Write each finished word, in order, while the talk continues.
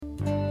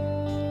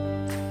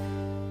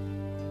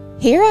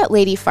Here at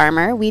Lady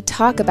Farmer, we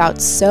talk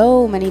about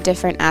so many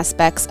different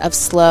aspects of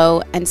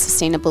slow and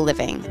sustainable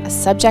living, a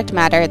subject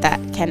matter that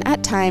can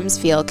at times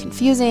feel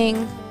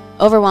confusing,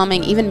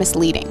 overwhelming, even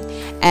misleading.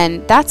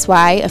 And that's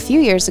why a few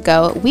years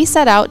ago, we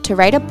set out to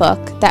write a book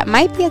that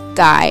might be a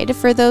guide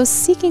for those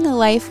seeking a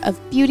life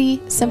of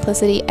beauty,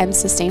 simplicity, and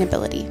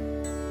sustainability.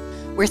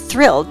 We're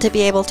thrilled to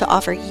be able to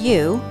offer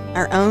you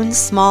our own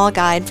small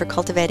guide for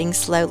cultivating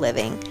slow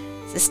living,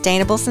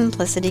 sustainable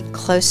simplicity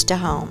close to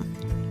home,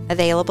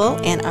 available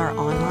in our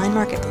online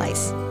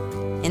marketplace.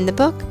 In the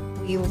book,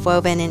 we've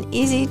woven an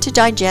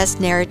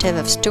easy-to-digest narrative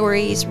of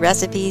stories,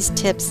 recipes,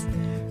 tips,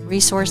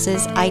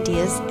 resources,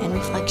 ideas, and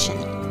reflection.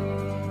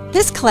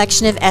 This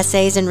collection of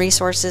essays and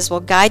resources will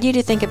guide you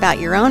to think about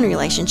your own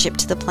relationship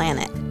to the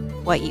planet,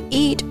 what you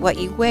eat, what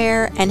you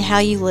wear, and how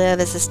you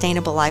live a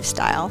sustainable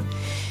lifestyle.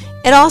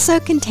 It also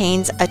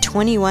contains a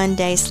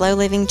 21-day slow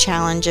living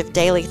challenge of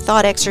daily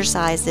thought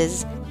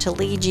exercises to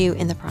lead you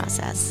in the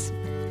process.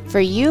 For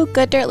you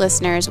Good Dirt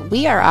listeners,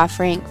 we are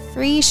offering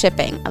free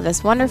shipping of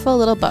this wonderful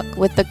little book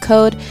with the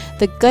code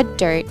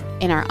TheGoodDirt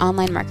in our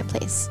online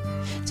marketplace.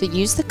 So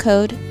use the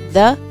code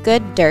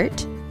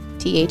TheGoodDirt,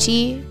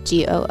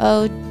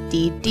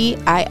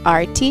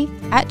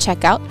 TheGoodDirt at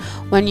checkout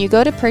when you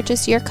go to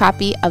purchase your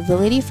copy of The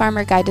Lady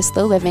Farmer Guide to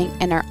Slow Living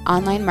in our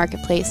online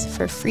marketplace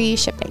for free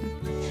shipping.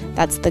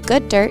 That's The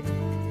Good Dirt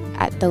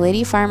at the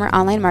Lady Farmer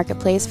online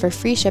marketplace for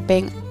free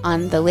shipping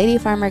on The Lady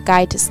Farmer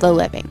Guide to Slow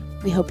Living.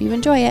 We hope you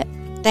enjoy it.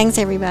 Thanks,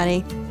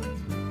 everybody.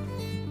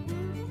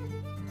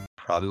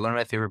 Probably one of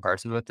my favorite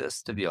parts about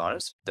this, to be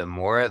honest. The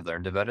more I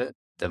learned about it,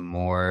 the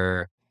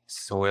more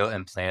soil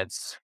and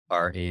plants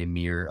are a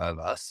mirror of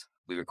us.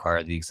 We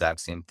require the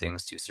exact same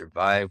things to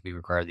survive. We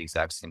require the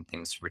exact same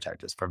things to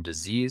protect us from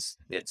disease.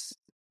 It's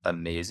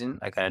amazing.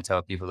 I kind of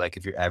tell people, like,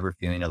 if you're ever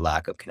feeling a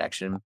lack of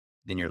connection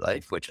in your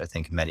life, which I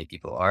think many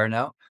people are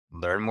now,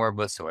 learn more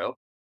about soil.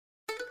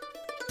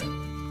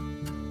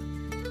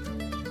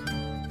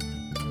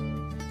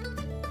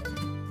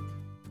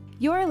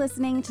 You're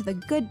listening to the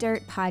Good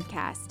Dirt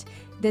Podcast.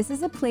 This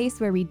is a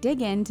place where we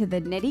dig into the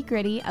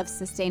nitty-gritty of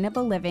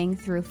sustainable living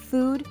through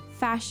food,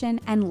 fashion,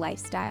 and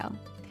lifestyle.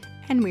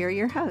 And we're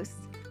your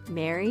hosts,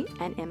 Mary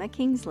and Emma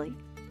Kingsley,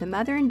 the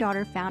mother and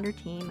daughter founder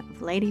team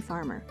of Lady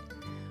Farmer.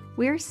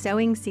 We're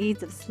sowing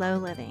seeds of slow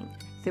living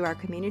through our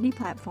community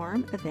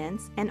platform,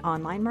 events, and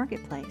online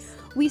marketplace.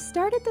 We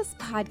started this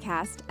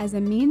podcast as a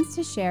means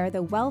to share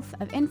the wealth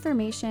of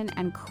information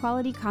and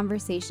quality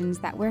conversations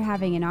that we're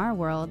having in our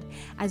world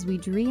as we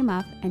dream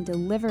up and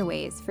deliver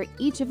ways for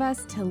each of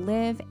us to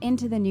live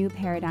into the new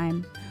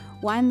paradigm,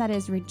 one that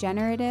is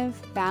regenerative,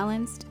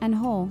 balanced, and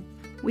whole.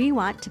 We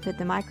want to put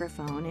the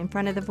microphone in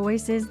front of the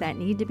voices that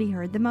need to be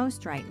heard the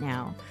most right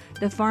now.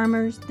 The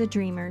farmers, the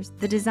dreamers,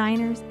 the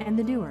designers, and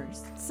the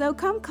doers. So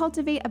come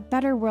cultivate a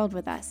better world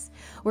with us.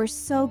 We're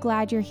so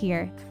glad you're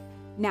here.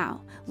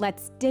 Now,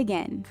 let's dig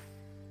in.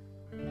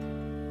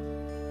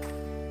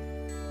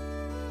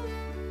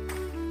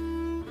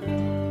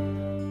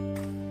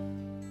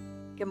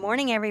 Good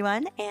morning,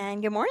 everyone,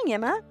 and good morning,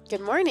 Emma.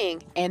 Good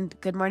morning, and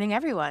good morning,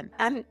 everyone.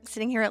 I'm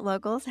sitting here at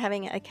Locals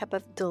having a cup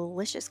of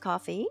delicious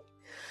coffee.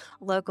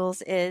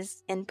 Locals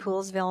is in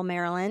Poolesville,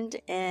 Maryland,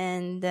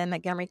 in the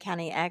Montgomery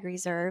County Ag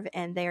Reserve,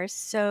 and they are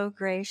so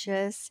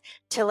gracious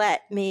to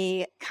let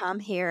me come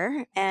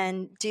here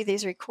and do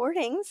these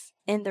recordings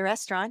in the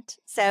restaurant.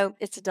 So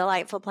it's a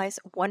delightful place,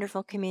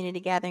 wonderful community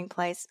gathering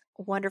place,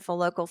 wonderful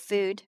local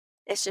food.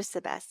 It's just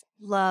the best.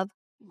 Love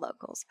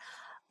Locals.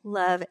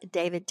 Love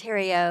David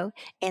Terrio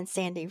and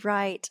Sandy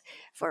Wright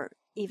for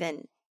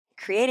even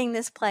creating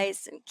this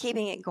place and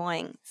keeping it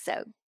going.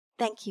 So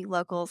thank you,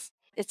 Locals.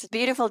 It's a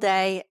beautiful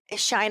day,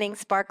 it's shining,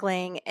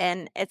 sparkling,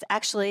 and it's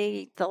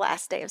actually the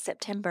last day of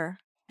September.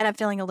 And I'm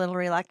feeling a little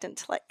reluctant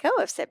to let go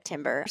of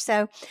September.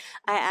 So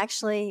I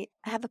actually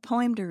have a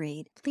poem to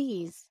read.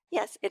 Please.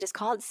 Yes, it is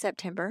called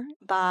September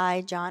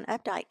by John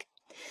Updike.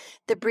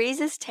 The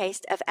breezes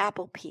taste of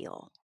apple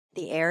peel.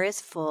 The air is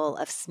full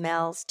of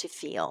smells to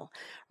feel.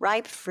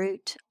 Ripe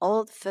fruit,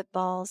 old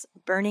footballs,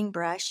 burning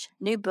brush,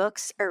 new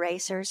books,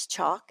 erasers,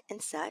 chalk,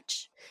 and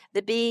such.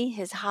 The bee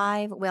his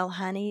hive well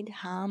honeyed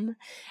hum,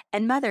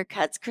 and mother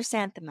cuts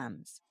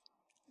chrysanthemums.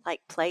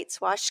 Like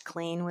plates washed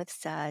clean with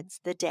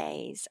suds, the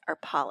days are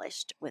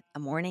polished with a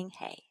morning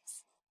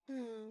haze.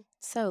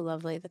 So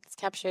lovely. That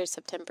captures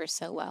September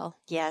so well.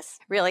 Yes,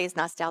 really is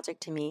nostalgic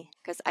to me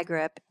because I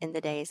grew up in the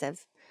days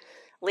of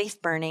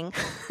leaf burning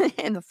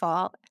in the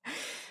fall.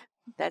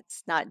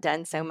 That's not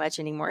done so much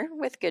anymore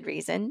with good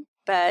reason,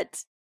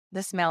 but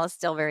the smell is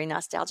still very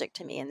nostalgic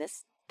to me. And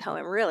this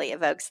poem really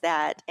evokes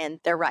that. And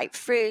the ripe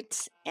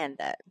fruit and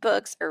the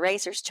books,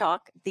 erasers,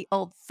 chalk, the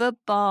old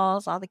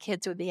footballs. All the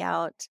kids would be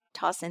out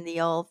tossing the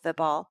old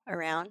football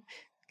around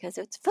because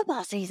it's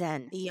football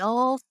season. The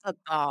old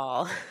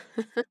football.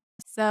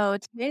 So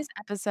today's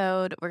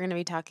episode, we're going to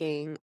be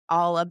talking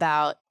all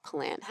about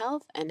plant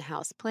health and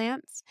house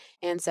plants.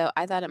 And so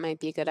I thought it might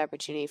be a good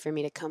opportunity for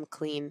me to come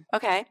clean.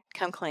 Okay,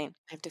 come clean.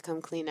 I have to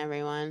come clean,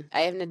 everyone.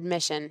 I have an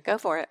admission. Go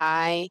for it.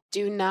 I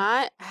do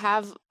not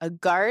have a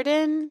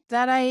garden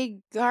that I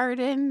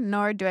garden,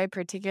 nor do I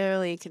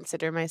particularly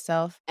consider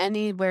myself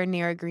anywhere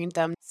near a green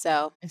thumb.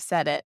 So I've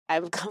said it.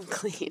 I've come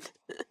clean.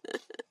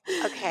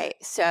 Okay,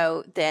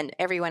 so then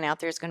everyone out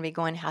there is going to be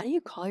going, how do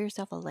you call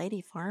yourself a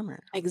lady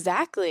farmer?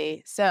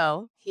 Exactly.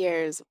 So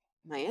here's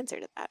my answer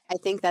to that. I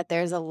think that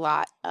there's a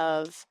lot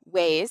of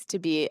ways to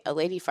be a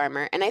lady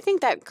farmer. And I think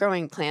that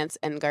growing plants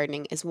and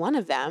gardening is one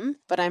of them.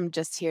 But I'm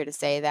just here to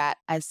say that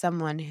as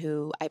someone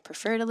who I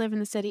prefer to live in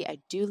the city, I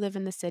do live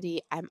in the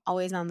city. I'm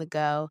always on the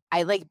go.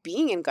 I like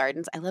being in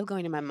gardens. I love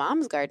going to my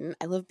mom's garden.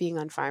 I love being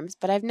on farms,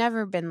 but I've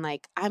never been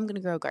like, I'm going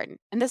to grow a garden.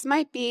 And this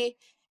might be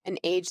an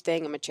age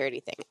thing, a maturity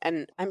thing.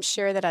 And I'm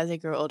sure that as I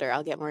grow older,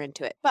 I'll get more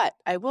into it. But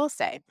I will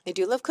say, I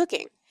do love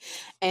cooking.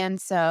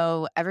 And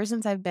so ever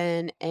since I've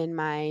been in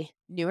my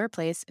newer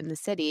place in the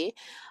city,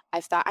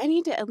 I've thought I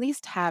need to at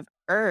least have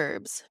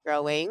herbs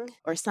growing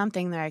or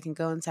something that I can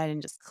go inside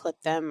and just clip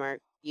them or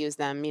use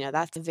them. You know,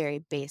 that's a very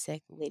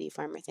basic lady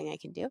farmer thing I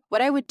can do.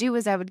 What I would do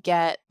is I would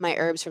get my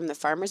herbs from the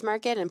farmer's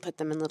market and put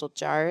them in little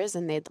jars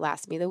and they'd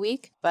last me the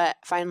week. But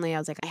finally I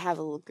was like, I have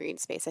a little green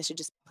space. I should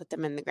just put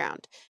them in the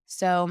ground.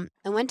 So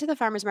I went to the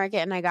farmer's market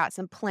and I got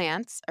some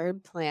plants,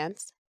 herb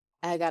plants.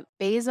 I got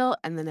basil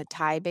and then a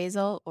Thai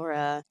basil or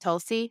a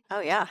Tulsi.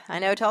 Oh, yeah, I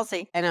know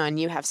Tulsi. I know, and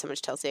you have so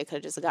much Tulsi, I could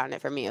have just gotten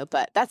it from you,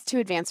 but that's too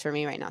advanced for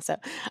me right now. So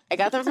I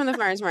got them from the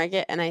farmer's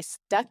market and I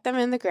stuck them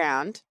in the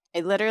ground. I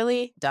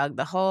literally dug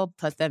the hole,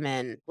 put them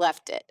in,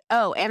 left it.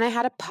 Oh, and I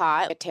had a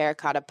pot, a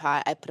terracotta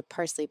pot. I put a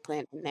parsley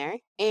plant in there.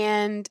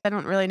 And I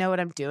don't really know what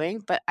I'm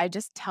doing, but I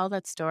just tell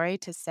that story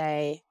to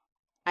say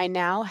I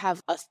now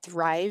have a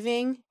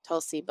thriving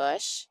Tulsi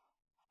bush,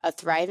 a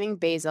thriving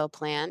basil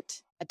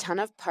plant, a ton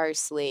of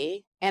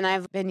parsley, and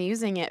I've been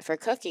using it for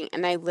cooking.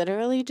 And I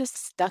literally just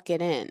stuck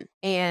it in.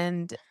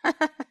 And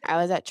I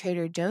was at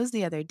Trader Joe's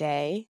the other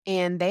day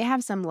and they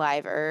have some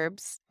live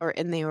herbs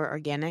and they were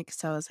organic.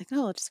 So I was like,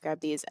 oh, I'll just grab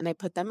these. And I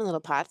put them in little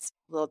pots,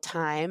 a little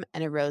thyme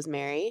and a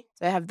rosemary.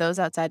 So I have those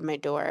outside my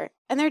door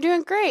and they're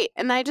doing great.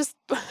 And I just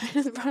brought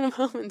them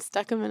home and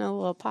stuck them in a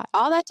little pot.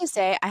 All that to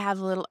say, I have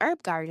a little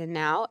herb garden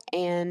now.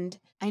 And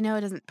I know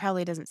it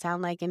probably doesn't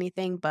sound like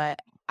anything, but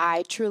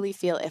I truly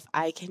feel if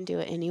I can do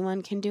it,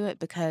 anyone can do it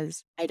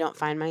because I don't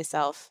find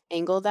myself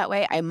angled that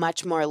way. I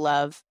much more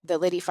love the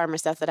lady farmer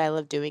stuff that I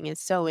love doing is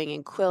sewing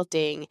and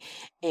quilting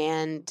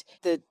and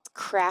the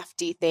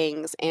crafty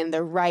things and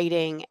the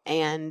writing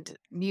and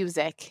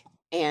music.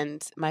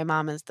 And my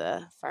mom is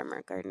the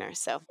farmer gardener.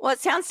 So, Well, it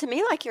sounds to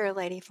me like you're a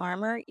lady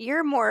farmer.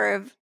 You're more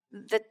of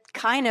the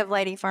kind of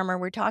lady farmer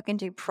we're talking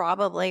to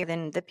probably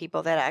than the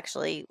people that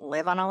actually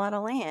live on a lot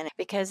of land,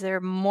 because there are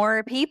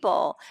more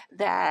people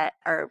that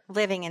are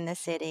living in the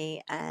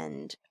city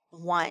and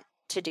want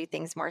to do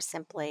things more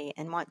simply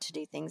and want to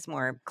do things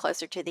more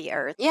closer to the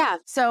earth. yeah.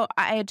 So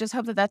I just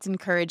hope that that's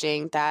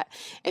encouraging that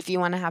if you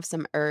want to have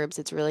some herbs,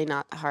 it's really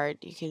not hard.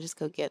 You can just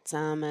go get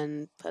some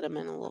and put them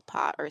in a little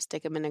pot or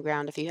stick them in the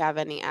ground if you have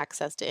any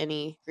access to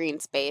any green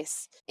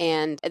space.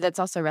 And that's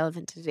also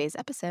relevant to today's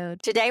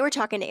episode. Today we're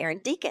talking to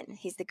Aaron Deacon.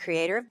 He's the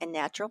creator of a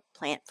natural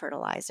plant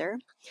fertilizer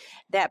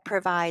that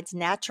provides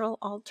natural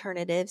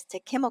alternatives to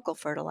chemical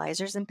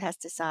fertilizers and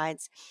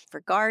pesticides for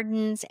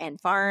gardens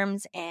and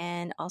farms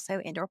and also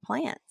indoor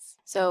plants.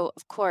 So,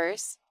 of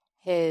course,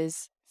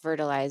 his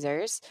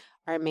fertilizers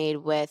are made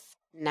with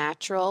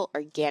natural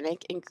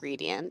organic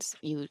ingredients.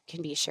 You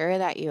can be sure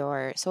that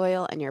your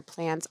soil and your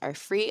plants are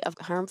free of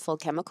harmful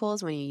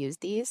chemicals when you use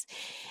these.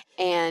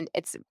 And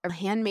it's a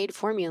handmade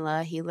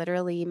formula. He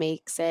literally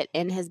makes it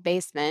in his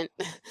basement.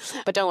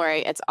 But don't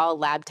worry, it's all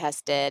lab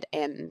tested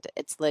and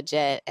it's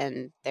legit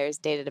and there's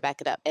data to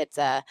back it up. It's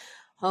a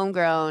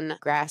homegrown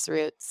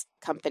grassroots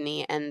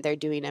company and they're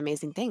doing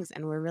amazing things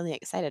and we're really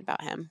excited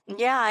about him.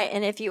 Yeah,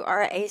 and if you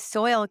are a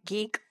soil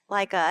geek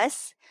like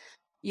us,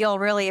 you'll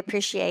really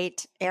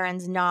appreciate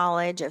Aaron's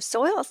knowledge of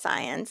soil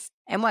science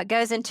and what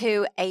goes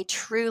into a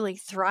truly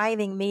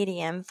thriving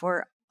medium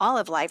for all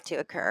of life to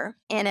occur.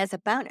 And as a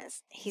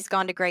bonus, he's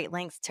gone to great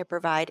lengths to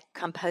provide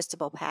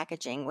compostable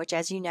packaging, which,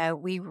 as you know,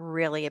 we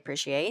really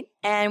appreciate.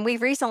 And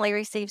we've recently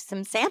received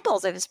some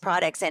samples of his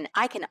products, and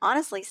I can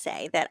honestly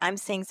say that I'm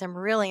seeing some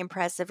really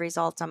impressive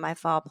results on my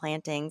fall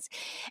plantings.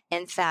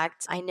 In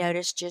fact, I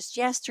noticed just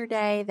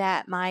yesterday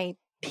that my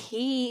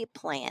pea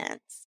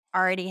plants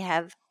already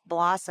have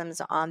blossoms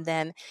on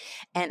them,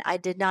 and I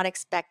did not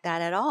expect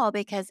that at all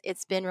because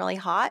it's been really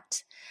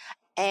hot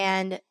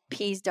and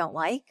peas don't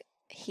like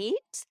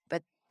heat,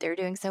 but they're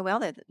doing so well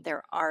that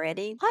they're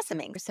already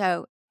blossoming.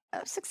 So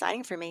it's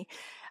exciting for me.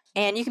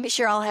 And you can be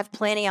sure I'll have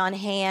plenty on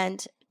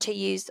hand to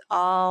use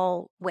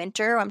all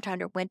winter. I'm trying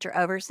to winter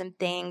over some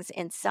things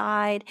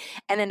inside.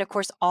 And then, of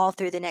course, all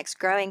through the next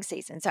growing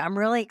season. So I'm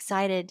really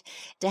excited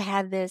to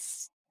have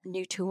this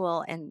new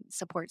tool and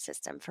support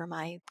system for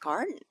my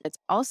garden. It's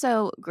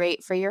also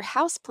great for your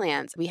house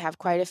plants. We have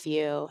quite a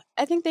few.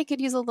 I think they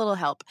could use a little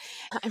help.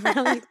 I'm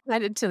really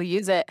excited to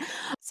use it.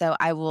 So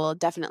I will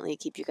definitely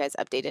keep you guys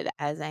updated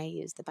as I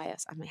use the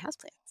BIOS on my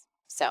houseplants.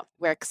 So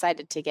we're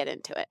excited to get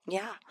into it.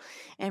 Yeah.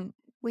 And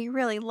we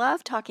really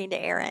love talking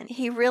to Aaron.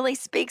 He really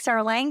speaks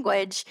our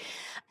language,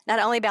 not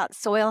only about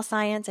soil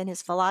science and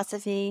his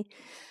philosophy,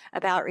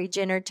 about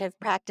regenerative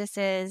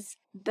practices,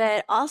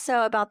 but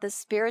also about the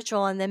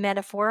spiritual and the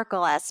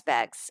metaphorical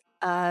aspects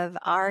of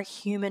our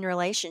human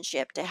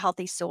relationship to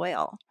healthy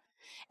soil.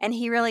 And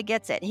he really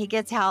gets it. He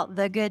gets how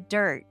the good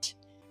dirt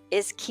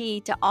is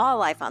key to all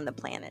life on the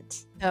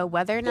planet. So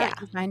whether or not Yeah.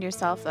 you find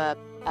yourself a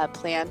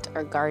plant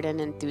or garden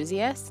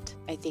enthusiast,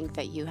 I think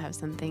that you have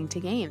something to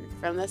gain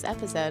from this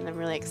episode. I'm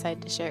really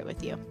excited to share it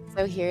with you.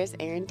 So here's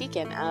Aaron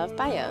Deacon of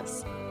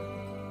BIOS.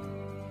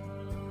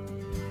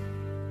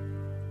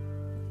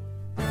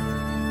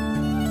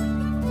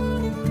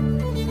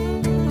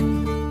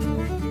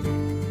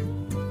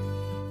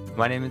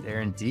 My name is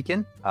Aaron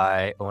Deacon.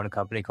 I own a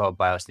company called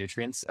BIOS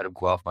Nutrients out of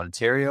Guelph,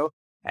 Ontario,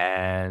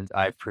 and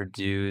I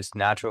produce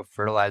natural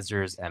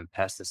fertilizers and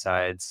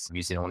pesticides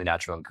using only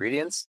natural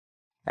ingredients.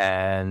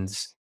 And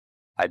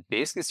I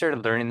basically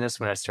started learning this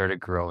when I started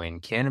growing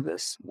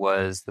cannabis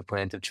was the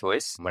plant of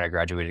choice when I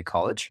graduated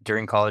college.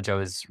 During college, I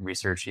was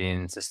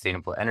researching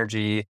sustainable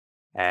energy,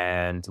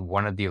 and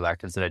one of the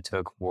electives that I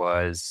took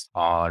was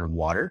on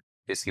water,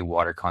 basically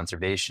water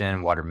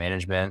conservation, water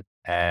management,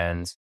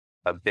 and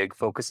a big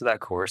focus of that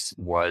course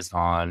was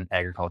on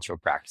agricultural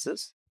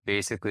practices.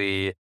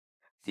 Basically,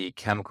 the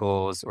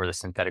chemicals or the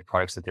synthetic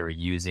products that they were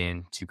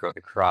using to grow the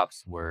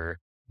crops were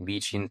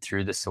leaching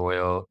through the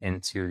soil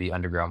into the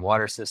underground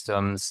water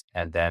systems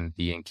and then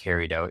being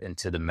carried out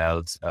into the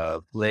mouths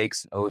of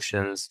lakes,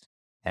 oceans,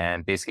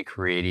 and basically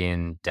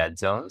creating dead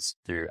zones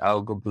through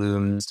algal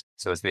blooms.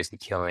 So it's basically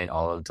killing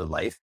all of the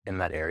life in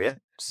that area.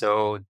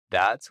 So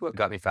that's what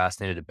got me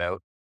fascinated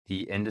about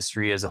the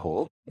industry as a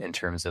whole in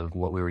terms of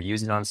what we were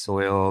using on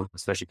soil,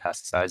 especially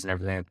pesticides and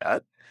everything like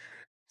that.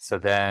 So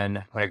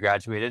then when I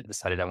graduated,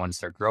 decided I wanted to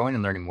start growing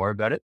and learning more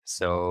about it.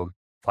 So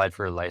applied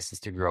for a license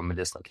to grow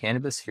medicinal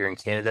cannabis here in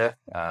Canada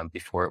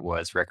before it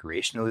was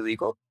recreationally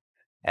legal.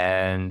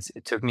 And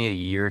it took me a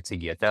year to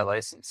get that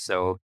license.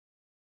 So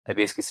I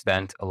basically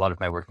spent a lot of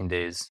my working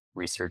days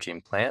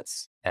researching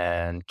plants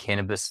and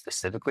cannabis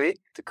specifically.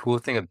 The cool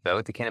thing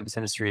about the cannabis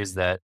industry is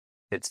that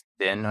it's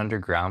been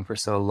underground for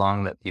so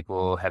long that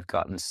people have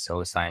gotten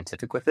so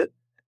scientific with it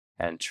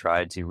and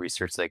tried to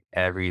research like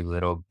every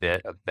little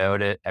bit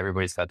about it.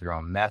 Everybody's got their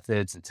own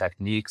methods and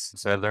techniques.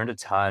 So I learned a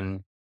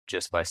ton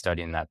just by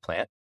studying that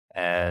plant.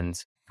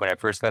 And when I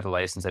first got the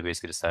license, I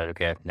basically decided,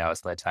 okay, now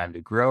it's my time to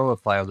grow,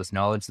 apply all this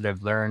knowledge that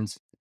I've learned.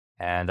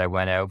 And I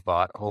went out,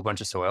 bought a whole bunch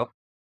of soil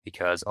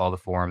because all the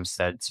forums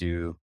said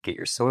to get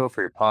your soil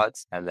for your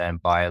pots and then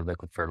buy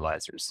liquid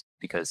fertilizers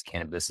because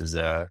cannabis is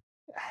a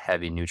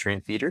heavy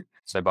nutrient feeder.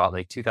 So I bought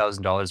like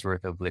 $2,000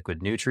 worth of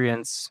liquid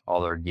nutrients,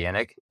 all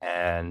organic,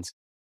 and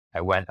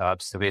I went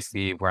up. So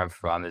basically where I'm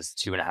from is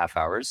 2.5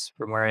 hours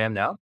from where I am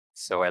now.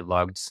 So I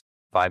lugged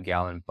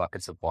 5-gallon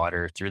buckets of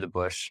water through the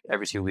bush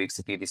every 2 weeks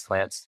to feed these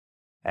plants.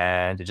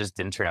 And it just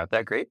didn't turn out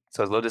that great.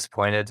 So I was a little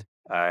disappointed.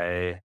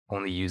 I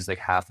only used like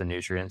half the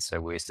nutrients. So I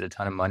wasted a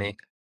ton of money.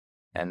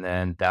 And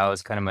then that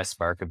was kind of my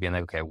spark of being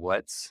like, okay,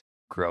 what's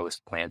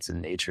grows plants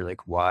in nature?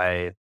 Like,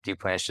 why do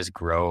plants just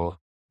grow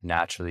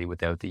naturally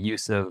without the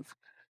use of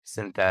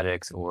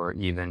synthetics or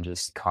even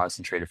just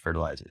concentrated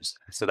fertilizers?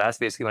 So that's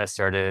basically when I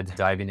started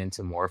diving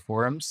into more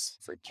forums.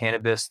 For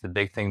cannabis, the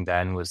big thing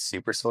then was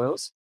super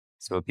soils.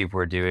 So what people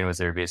were doing was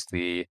they were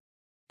basically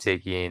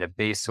taking a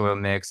base soil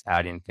mix,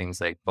 adding things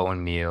like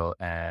bone meal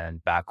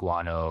and back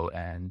guano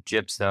and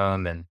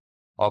gypsum and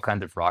all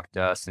kinds of rock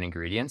dust and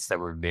ingredients that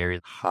were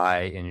very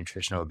high in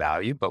nutritional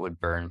value, but would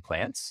burn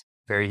plants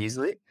very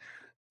easily.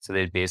 So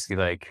they'd basically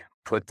like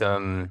put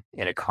them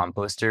in a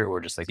composter or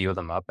just like seal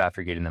them up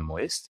after getting them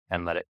moist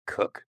and let it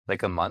cook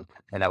like a month.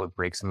 And that would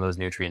break some of those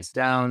nutrients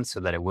down so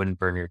that it wouldn't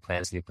burn your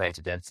plants if you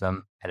planted against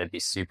them and it'd be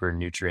super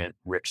nutrient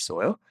rich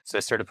soil. So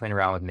I started playing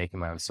around with making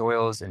my own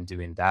soils and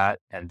doing that.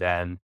 And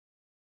then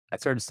I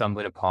started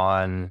stumbling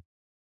upon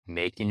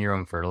making your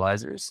own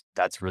fertilizers.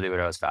 That's really what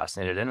I was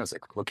fascinated in. I was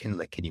like,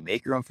 can you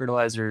make your own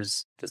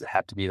fertilizers? Does it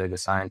have to be like a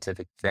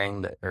scientific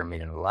thing that are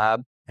made in a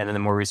lab? And then the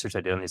more research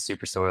I did on these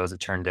super soils, it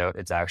turned out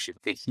it's actually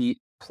the heat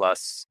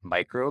plus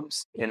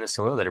microbes in the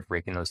soil that are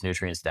breaking those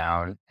nutrients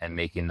down and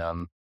making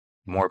them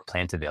more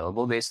plant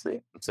available,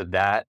 basically. So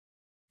that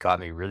got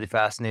me really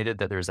fascinated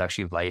that there's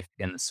actually life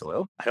in the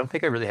soil. I don't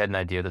think I really had an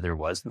idea that there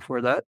was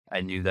before that.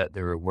 I knew that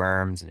there were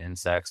worms and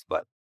insects,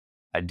 but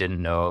I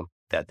didn't know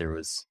that there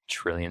was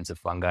trillions of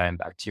fungi and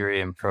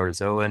bacteria and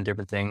protozoa and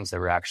different things that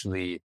were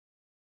actually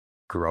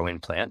growing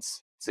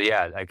plants. So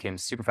yeah, I became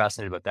super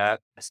fascinated about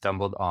that. I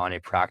stumbled on a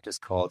practice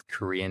called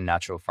Korean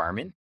natural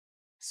farming.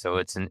 So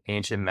it's an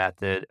ancient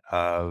method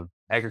of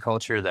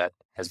agriculture that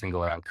has been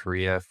going on in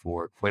Korea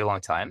for quite a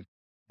long time.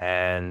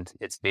 And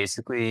it's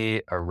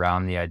basically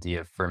around the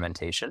idea of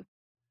fermentation.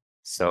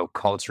 So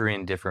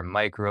culturing different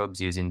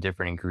microbes using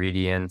different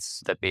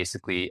ingredients that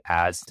basically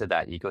adds to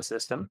that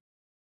ecosystem.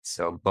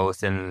 So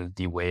both in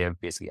the way of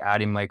basically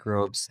adding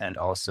microbes and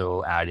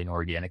also adding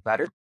organic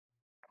matter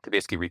to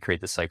basically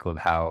recreate the cycle of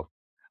how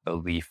a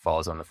leaf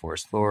falls on the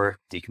forest floor,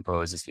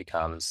 decomposes,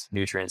 becomes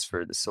nutrients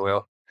for the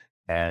soil,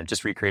 and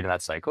just recreating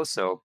that cycle.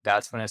 So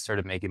that's when I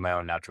started making my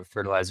own natural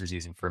fertilizers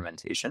using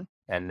fermentation.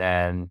 And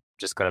then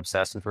just got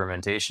obsessed with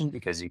fermentation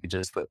because you could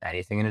just put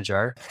anything in a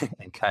jar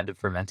and kind of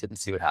ferment it and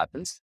see what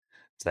happens.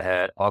 So I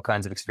had all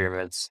kinds of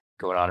experiments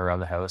going on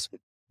around the house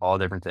with all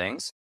different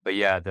things. But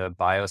yeah, the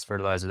BIOS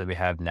fertilizer that we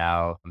have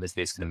now is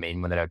basically the main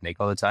one that I would make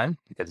all the time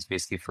because it's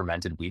basically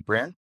fermented wheat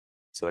bran.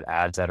 So it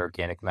adds that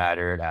organic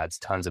matter, it adds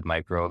tons of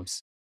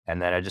microbes. And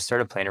then I just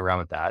started playing around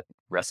with that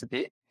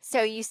recipe.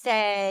 So you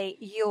say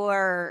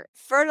your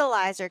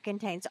fertilizer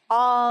contains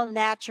all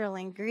natural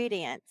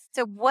ingredients.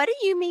 So what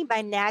do you mean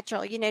by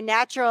natural?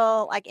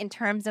 Natural, like in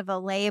terms of a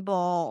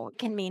label,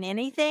 can mean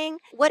anything.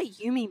 What do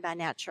you mean by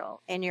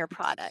natural in your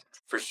product?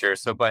 For sure.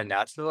 So by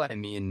natural, I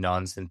mean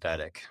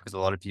non-synthetic, because a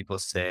lot of people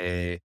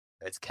say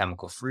it's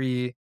chemical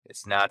free,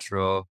 it's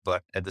natural,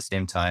 but at the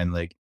same time,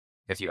 like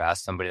if you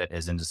ask somebody that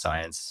is into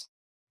science,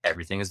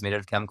 everything is made out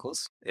of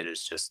chemicals. It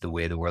is just the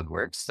way the world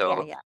works. Yeah,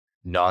 So yeah.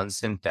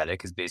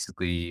 non-synthetic is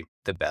basically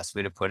the best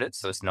way to put it.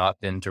 So it's not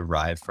been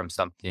derived from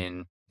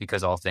something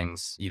because all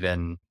things,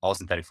 even all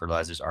synthetic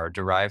fertilizers are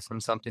derived from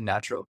something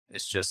natural.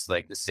 It's just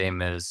like the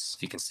same as,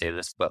 if you can say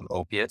this, but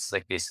opiates,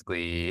 like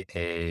basically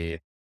a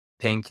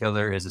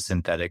painkiller is a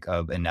synthetic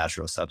of a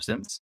natural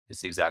substance.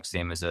 It's the exact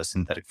same as a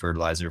synthetic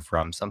fertilizer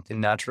from something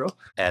natural.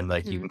 And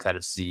like you Mhm. can kind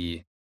of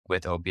see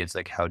with opiates,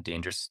 like how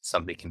dangerous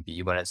something can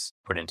be when it's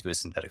put into a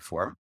synthetic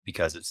form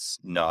because it's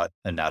not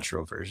a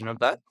natural version of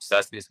that. So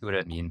that's basically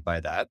what I mean by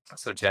that.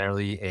 So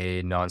generally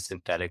a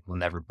non-synthetic will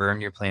never burn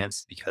your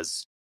plants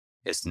because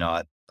it's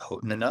not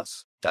potent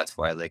enough. That's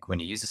why like when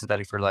you use a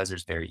synthetic fertilizer,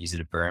 it's very easy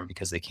to burn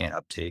because they can't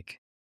uptake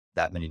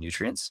that many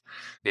nutrients.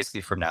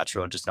 Basically for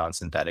natural, just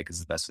non-synthetic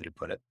is the best way to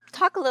put it.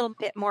 Talk a little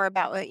bit more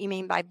about what you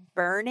mean by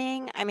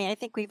burning. I mean, I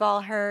think we've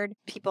all heard,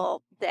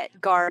 people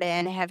that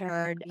garden have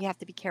heard you have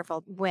to be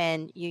careful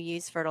when you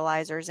use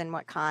fertilizers and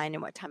what kind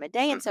and what time of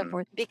day and so Mhm.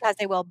 forth because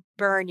they will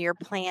burn your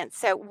plants.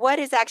 So, what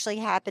is actually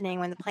happening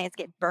when the plants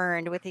get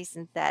burned with these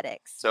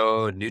synthetics?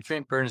 So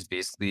nutrient burn is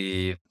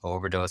basically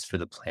overdose for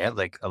the plant.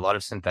 Like a lot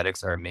of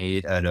synthetics are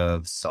made out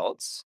of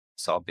salts,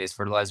 salt-based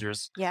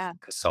fertilizers, Yeah.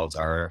 because salts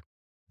are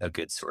a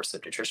good source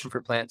of nutrition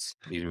for plants.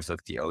 Even if you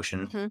look at the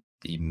ocean, Hmm.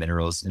 the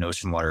minerals in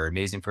ocean water are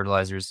amazing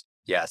fertilizers.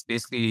 Yeah, it's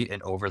basically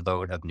an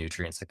overload of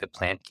nutrients. Like the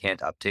plant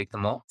can't uptake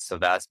them all. So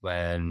that's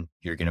when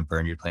you're going to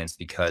burn your plants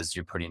because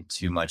you're putting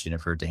too much in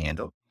it for it to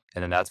handle.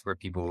 And then that's where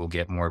people will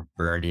get more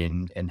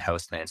burning in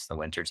houseplants in the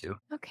winter too.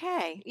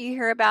 Okay. You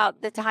hear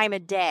about the time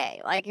of day.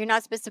 Like you're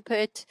not supposed to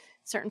put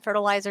certain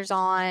fertilizers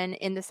on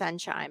in the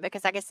sunshine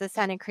because I guess the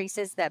sun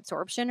increases the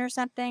absorption or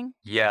something.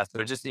 Yeah, so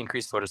it just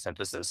increased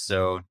photosynthesis.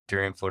 So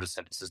during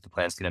photosynthesis, the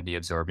plant's going to be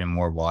absorbing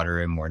more water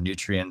and more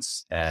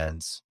nutrients.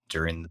 And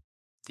during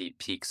the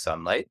peak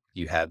sunlight,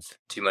 you have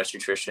too much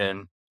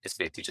nutrition. It's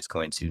basically just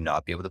going to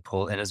not be able to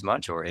pull in as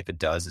much, or if it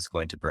does, it's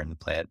going to burn the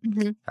plant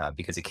Hmm.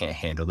 because it can't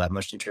handle that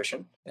much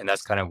nutrition. And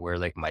that's kind of where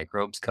like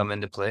microbes come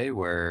into play,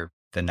 where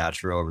the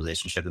natural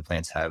relationship the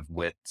plants have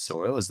with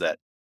soil is that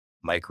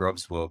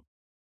microbes will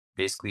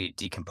basically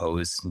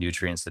decompose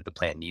nutrients that the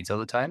plant needs all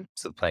the time.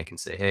 So the plant can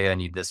say, hey, I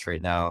need this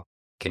right now.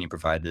 Can you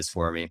provide this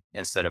for me?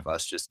 Instead of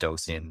us just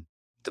dosing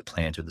the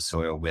plant or the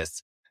soil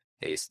with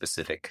a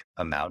specific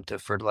amount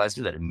of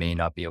fertilizer that it may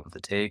not be able to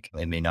take.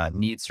 It may not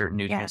need certain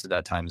Yeah. nutrients at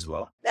that time as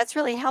well. That's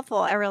really helpful.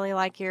 I really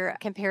like your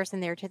comparison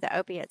there to the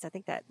opiates. I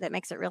think that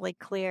makes it really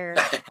clear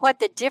what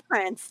the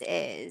difference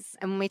is.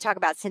 And when we talk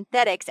about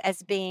synthetics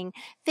as being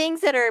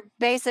things that are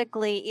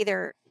basically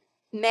either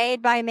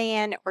made by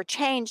man or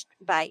changed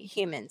by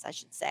humans, I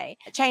should say,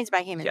 changed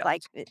by humans, Yeah.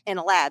 like in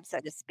a lab, so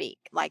to speak.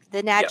 Like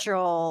the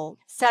natural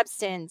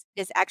substance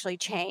is actually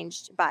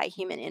changed by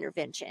human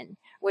intervention,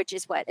 which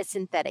is what a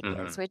synthetic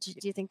is. Mhm. Which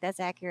do you think that's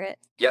accurate?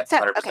 Yeah, So,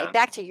 100%. okay,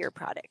 back to your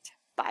product,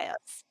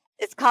 BIOS.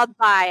 It's called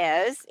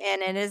BIOS,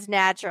 and it is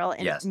natural,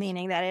 Yes.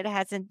 meaning that it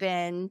hasn't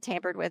been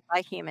tampered with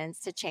by humans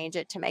to change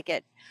it to make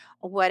it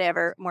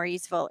whatever more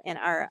useful in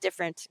our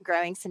different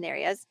growing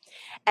scenarios.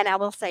 And I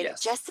will say,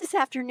 Yes. just this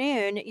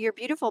afternoon, your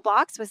beautiful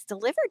box was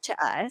delivered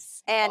to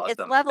us, and it's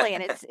Awesome. lovely,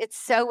 and it's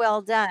so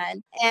well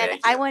done. And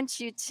Thank I you. want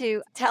you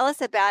to tell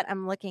us about.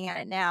 I'm looking at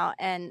it now,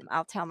 and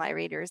I'll tell my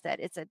readers that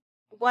it's a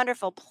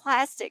wonderful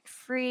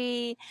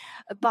plastic-free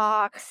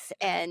box,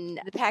 and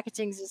the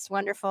packaging is just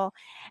wonderful.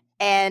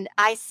 And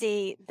I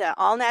see the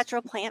all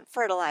natural plant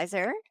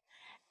fertilizer,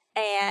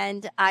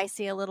 and I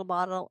see a little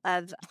bottle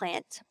of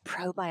plant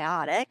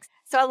probiotics.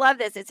 So I love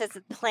this. It says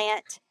a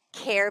plant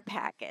care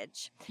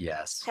package.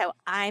 Yes. So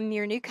I'm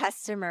your new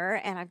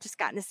customer, and I've just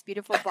gotten this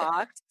beautiful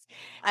box.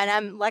 And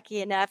I'm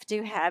lucky enough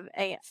to have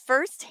a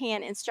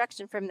firsthand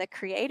instruction from the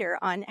creator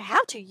on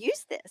how to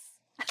use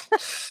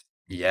this.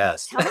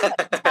 Yes.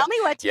 Tell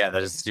me what Yeah,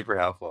 that is super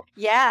helpful.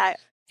 Yeah.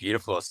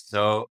 Beautiful.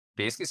 So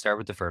basically start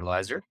with the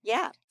fertilizer.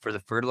 Yeah. For the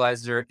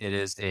fertilizer, it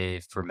is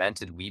a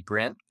fermented wheat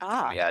bran.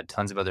 Ah. We add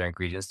tons of other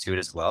ingredients to it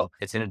as well.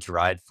 It's in a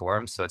dried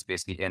form, so it's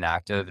basically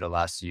inactive. It'll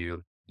last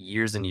you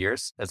years and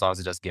years as long as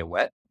it doesn't get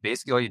wet.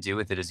 Basically, all you do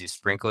with it is you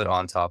sprinkle it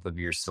on top of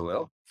your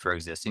soil for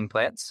existing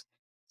plants.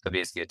 So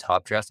basically a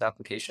top dress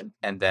application.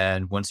 And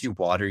then once you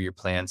water your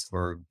plants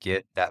or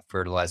get that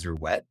fertilizer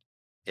wet,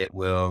 it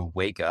will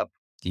wake up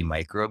the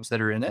microbes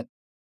that are in it.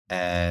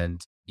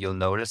 And you'll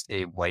notice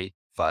a white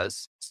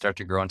fuzz start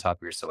to grow on top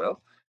of your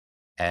soil.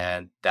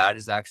 And that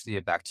is actually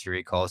a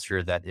bacteria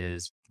culture that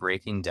is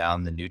breaking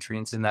down the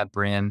nutrients in that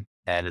bran.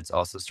 And it's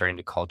also starting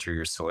to culture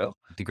your soil.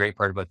 The great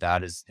part about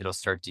that is it'll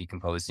start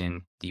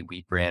decomposing the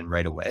wheat bran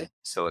right away.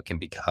 So it can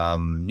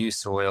become new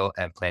soil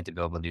and plant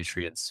available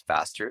nutrients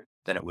faster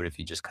than it would if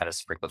you just kind of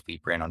sprinkled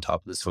wheat bran on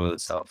top of the soil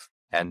itself.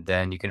 And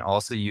then you can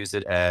also use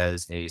it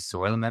as a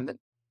soil amendment.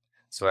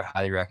 So I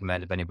highly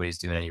recommend if anybody's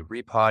doing any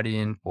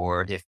repotting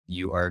or if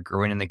you are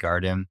growing in the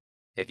garden,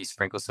 if you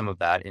sprinkle some of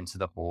that into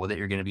the hole that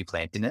you're going to be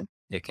planting in,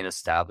 it can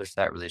establish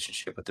that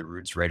relationship with the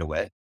roots right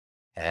away.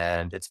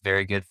 And it's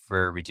very good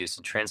for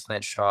reducing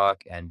transplant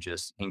shock and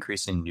just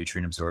increasing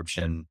nutrient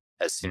absorption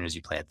as soon as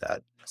you plant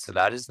that. So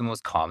that is the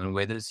most common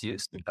way that it's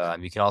used.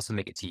 You can also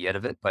make a tea out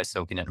of it by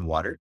soaking it in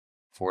water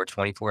for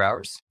 24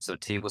 hours. So a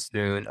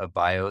tablespoon of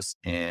BIOS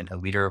in a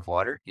liter of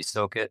water, you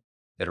soak it.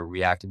 It'll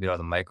reactivate all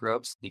the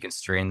microbes. You can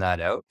strain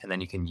that out and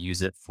then you can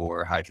use it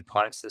for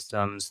hydroponic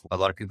systems. A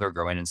lot of people are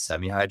growing in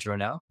semi-hydro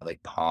now,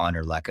 like pond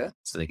or leca,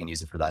 so they can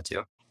use it for that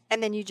too.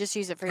 And then you just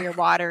use it for your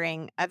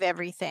watering of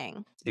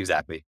everything.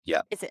 Exactly.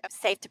 Yeah. Is it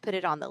safe to put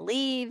it on the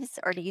leaves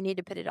or do you need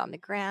to put it on the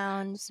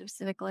ground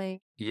specifically?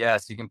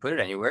 Yes, you can put it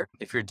anywhere.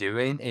 If you're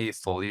doing a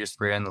foliar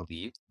spray on the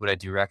leaves, what I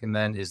do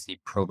recommend is the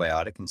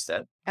probiotic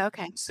instead.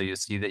 Okay. So you'll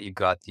see that you've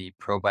got the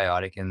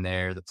probiotic in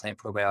there, the plant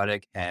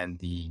probiotic and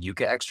the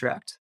yucca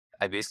extract.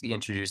 I basically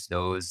introduced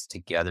those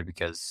together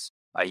because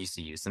I used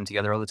to use them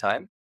together all the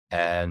time.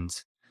 And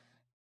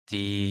the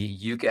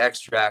yucca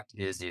extract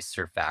is a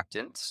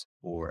surfactant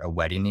or a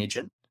wetting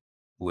agent,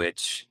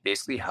 which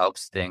basically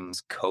helps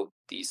things coat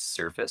the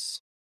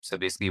surface. So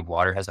basically,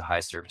 water has a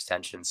high surface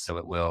tension, so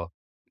it will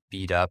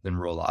bead up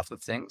and roll off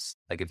of things.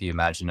 Like if you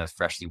imagine a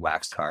freshly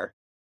waxed car,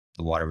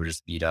 the water would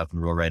just bead up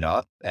and roll right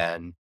off.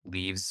 And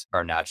leaves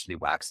are naturally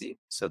waxy,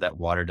 so that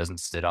water doesn't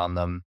sit on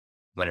them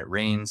when it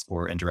rains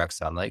or in direct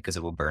sunlight because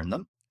it will burn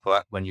them.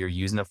 But when you're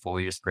using a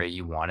foliar spray,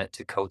 you want it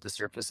to coat the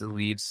surface of the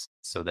leaves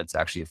so that's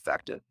actually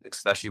effective,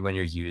 especially when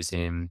you're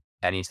using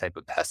any type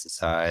of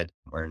pesticide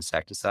or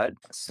insecticide.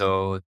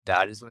 So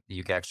that is what the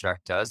yucca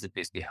extract does. It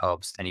basically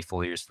helps any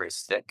foliar spray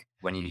stick.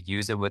 When you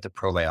use it with a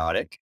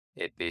probiotic,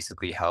 it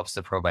basically helps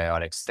the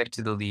probiotic stick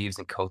to the leaves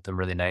and coat them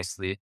really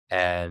nicely.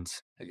 And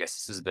I guess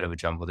this is a bit of a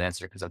jumbled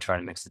answer because I'm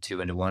trying to mix the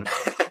two into one.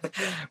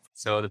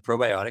 So the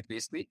probiotic,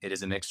 basically, it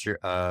is a mixture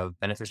of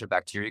beneficial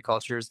bacteria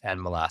cultures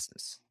and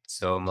molasses.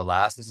 So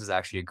molasses is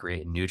actually a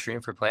great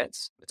nutrient for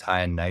plants. It's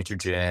high in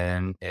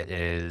nitrogen. It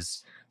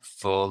is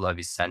full of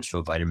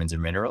essential vitamins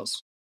and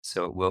minerals.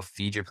 So it will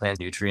feed your plants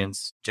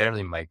nutrients,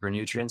 generally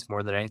micronutrients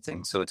more than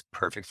anything. So it's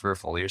perfect for a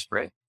foliar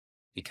spray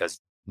because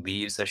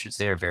leaves, I should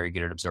say, are very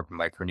good at absorbing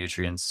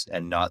micronutrients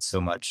and not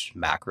so much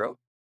macro,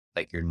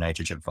 like your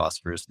nitrogen,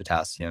 phosphorus,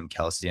 potassium,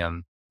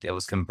 calcium.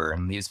 Those can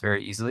burn leaves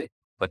very easily,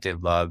 but they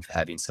love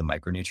having some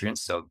micronutrients.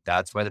 So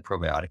that's why the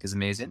probiotic is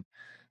amazing.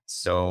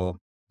 So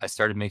I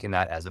started making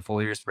that as a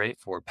foliar spray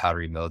for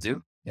powdery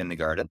mildew in the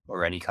garden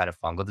or any kind of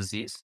fungal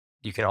disease.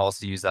 You can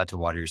also use that to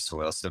water your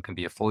soil. So it can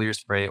be a foliar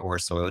spray or a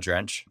soil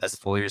drench. As a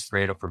foliar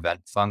spray, it'll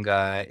prevent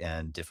fungi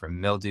and different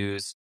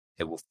mildews.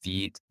 It will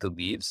feed the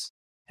leaves.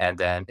 And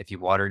then if you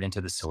water it into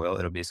the soil,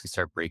 it'll basically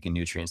start breaking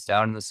nutrients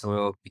down in the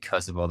soil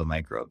because of all the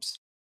microbes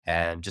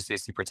and just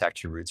basically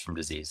protect your roots from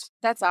disease.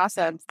 That's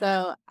awesome.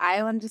 So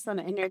I just want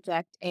to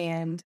interject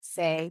and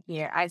say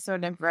here, I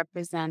sort of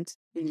represent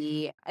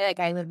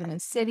I live in a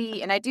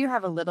city and I do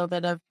have a little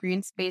bit of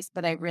green space,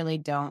 but I really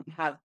don't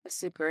have a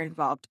super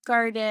involved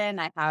garden.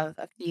 I have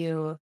a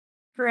few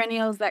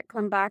perennials that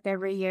come back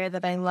every year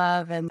that I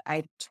love, and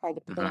I try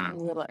to plant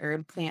little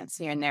herb plants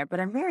here and there, but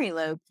I'm very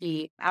low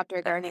key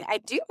outdoor gardening. I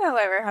do,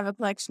 however, have a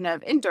collection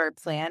of indoor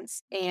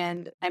plants,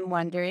 and I'm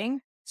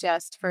wondering,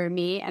 just for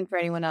me and for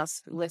anyone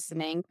else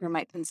listening who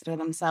might consider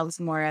themselves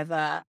more of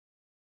a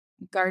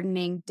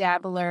gardening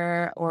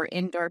dabbler or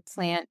indoor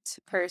plant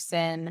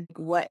person,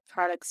 what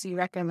products you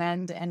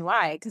recommend and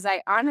why? Because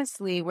I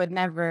honestly would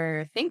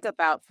never think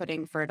about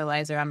putting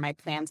fertilizer on my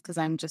plants because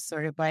I'm just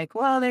sort of like,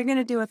 well, they're going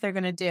to do what they're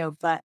going to do.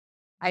 But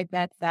I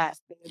bet that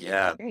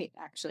Yeah, great,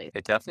 actually.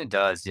 it definitely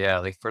does. Yeah,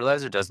 like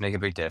fertilizer does make a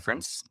big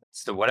difference.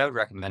 So what I would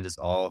recommend is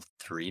all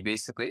three,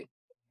 basically.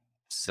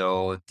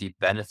 So the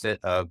benefit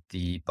of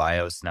the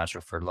BIOS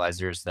natural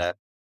fertilizer is that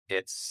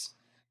it's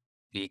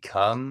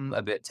become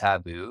a bit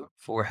taboo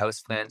for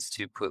houseplants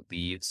to put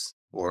leaves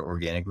or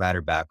organic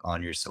matter back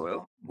on your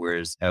soil,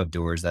 whereas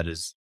outdoors that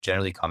is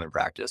generally common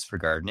practice for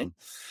gardening.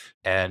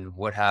 And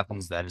what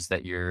happens then is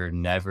that you're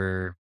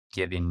never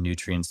giving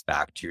nutrients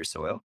back to your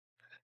soil.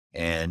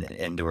 in an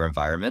indoor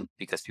environment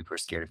because people are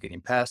scared of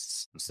getting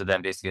pests. So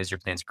then basically as your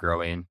plant's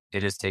growing,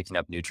 it is taking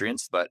up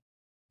nutrients, but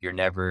you're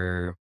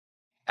never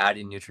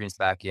adding nutrients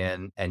back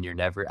in and you're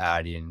never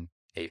adding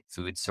a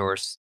food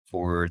source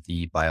for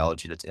the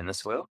biology that's in the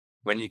soil.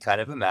 When you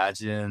kind of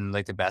imagine,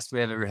 like the best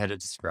way I've ever had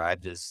it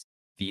described is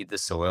feed the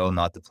soil,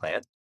 not the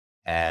plant.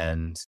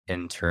 And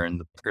in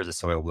turn, the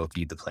soil will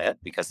feed the plant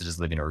because it is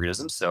living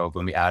organisms. So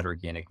when we add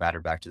organic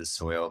matter back to the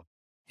soil,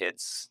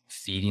 it's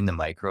feeding the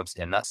microbes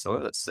in that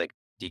soil. It's like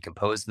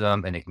decompose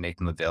them and it can make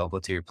them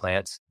available to your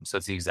plants. So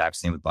it's the exact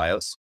same with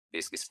BIOS.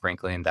 Basically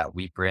sprinkling that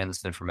wheat bran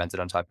that's been fermented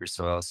on top of your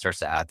soil starts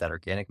to add that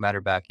organic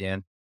matter back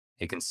in.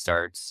 It can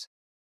start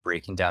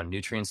breaking down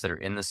nutrients that are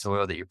in the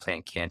soil that your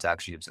plant can't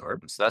actually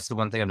absorb. So that's the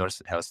one thing I've noticed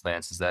with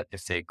houseplants is that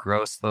if they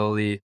grow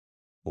slowly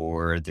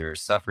or they're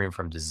suffering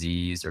from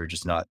disease or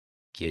just not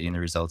getting the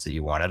results that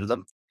you want out of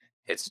them,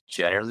 it's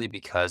generally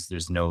because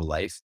there's no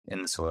life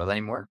in the soil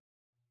anymore.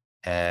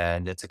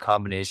 And it's a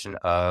combination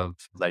of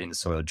letting the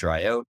soil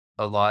dry out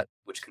a lot,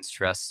 which can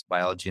stress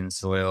biology in the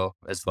soil,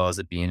 as well as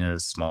it being in a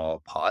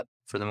small pot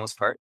for the most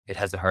part. It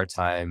has a hard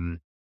time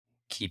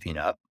keeping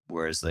up.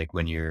 Whereas like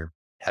when you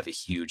have a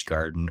huge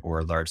garden or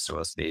a large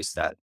soil space,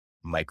 that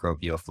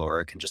microbial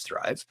flora can just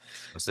thrive.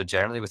 So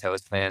generally with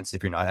houseplants,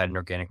 if you're not adding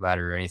organic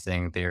matter or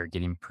anything, they're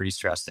getting pretty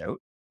stressed out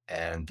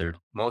and they're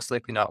most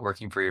likely not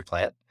working for your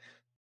plant.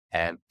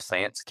 And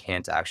plants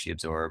can't actually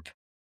absorb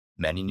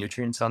many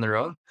nutrients on their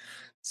own.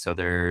 So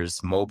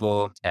there's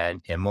mobile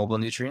and immobile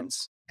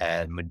nutrients,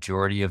 and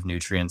majority of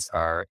nutrients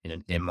are in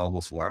an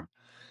immobile form.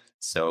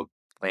 So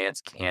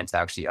plants can't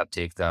actually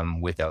uptake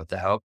them without the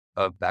help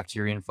of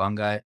bacteria and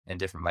fungi and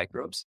different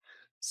microbes.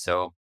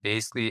 So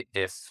basically,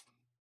 if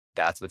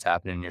that's what's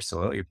happening in your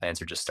soil, your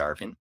plants are just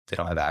starving. They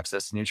don't have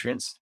access to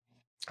nutrients.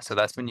 So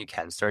that's when you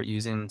can start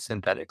using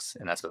synthetics,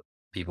 and that's what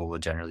people will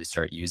generally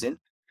start using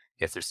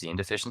if they're seeing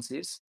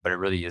deficiencies. But it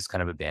really is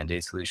kind of a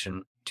band-aid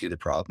solution to the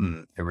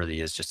problem. It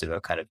really is just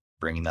about kind of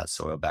bringing that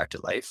soil back to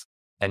life.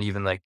 And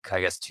even like,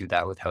 I guess to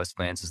that with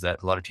houseplants is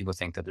that a lot of people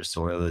think that their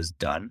soil is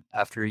done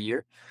after a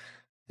year.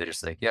 They're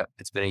just like, yeah,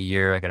 it's been a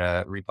year. I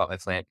gotta repot my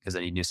plant because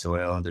I need new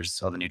soil.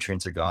 There's all the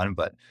nutrients are gone,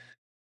 but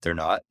they're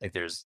not. Like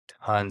there's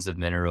tons of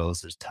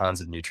minerals, there's tons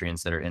of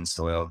nutrients that are in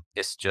soil.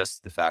 It's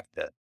just the fact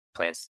that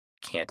plants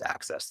can't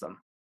access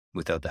them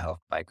without the help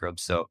of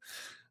microbes. So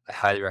I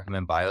highly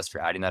recommend BIOS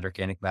for adding that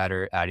organic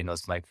matter, adding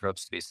those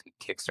microbes to basically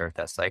kickstart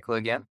that cycle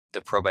again.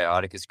 The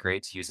probiotic is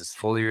great to use as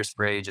foliar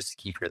spray just to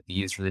keep your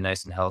leaves really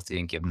nice and healthy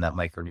and give them that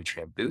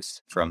micronutrient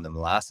boost from the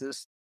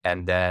molasses.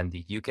 And then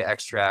the yucca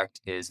extract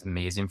is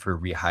amazing for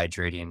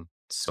rehydrating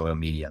soil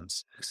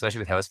mediums, especially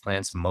with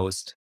houseplants.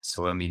 Most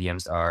soil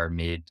mediums are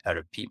made out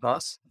of peat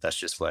moss. That's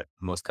just what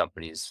most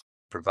companies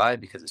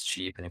provide because it's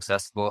cheap and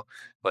accessible.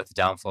 But the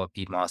downfall of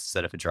peat moss is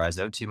that if it dries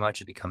out too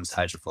much, it becomes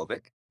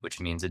hydrophobic,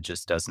 which means it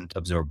just doesn't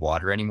absorb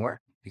water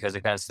anymore. Because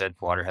it kind of said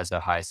water has a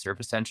high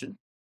surface tension.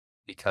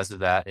 Because of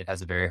that, it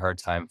has a very hard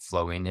time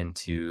flowing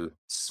into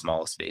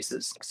small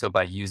spaces. So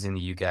by using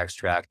the yucca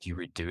extract, you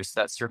reduce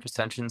that surface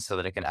tension so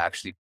that it can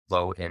actually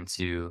flow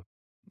into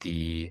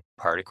the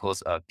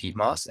particles of peat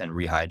moss and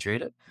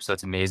rehydrate it. So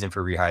it's amazing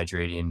for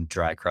rehydrating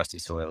dry, crusty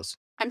soils.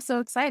 I'm so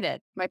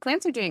excited. My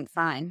plants are doing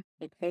fine.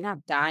 Like they're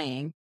not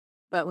dying.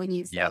 But when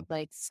you Yeah. said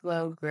like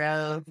slow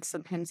growth,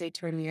 sometimes they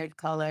turn weird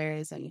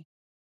colors and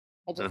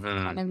I just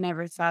kind of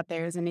never thought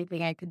there was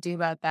anything I could do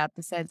about that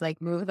besides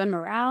like move them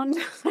around.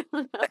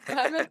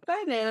 I'm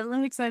excited. I'm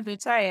really excited to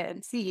try it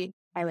and see.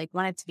 I like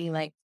want it to be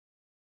like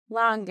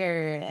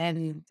longer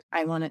and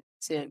I want it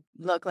to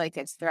look like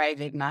it's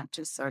thriving, not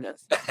just sort of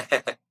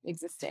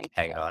existing.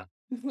 Hang on.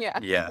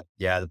 Yeah.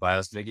 Yeah. The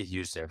BIOS make a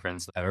huge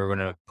difference. I remember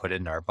when I put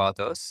it in our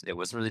pothos, it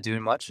wasn't really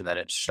doing much, and then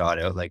it shot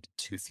out like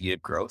 2 feet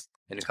of growth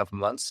in a couple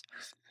months.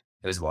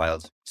 It was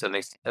wild. So it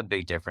makes a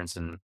big difference.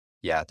 And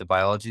yeah, the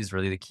biology is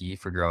really the key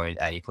for growing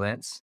any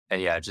plants.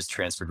 And yeah, it just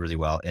transferred really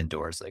well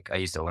indoors. Like I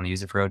used to only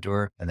use it for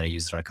outdoor, and then I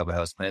used it on a couple of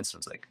houseplants. So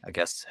it's like, I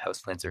guess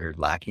houseplants are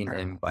lacking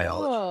in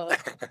biology.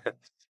 Cool.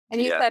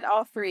 And you Yeah. said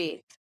all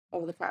 3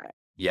 of the product.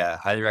 Yeah,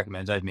 highly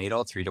recommend. I've made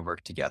all 3 to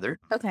work together.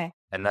 Okay.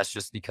 And that's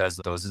just because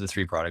those are the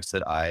 3 products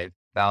that I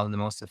found the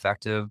most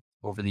effective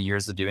over the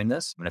years of doing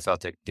this. And I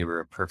felt like they were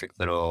a perfect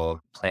little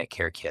plant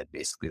care kit,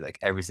 basically like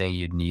everything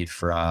you'd need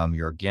from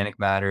your organic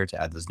matter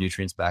to add those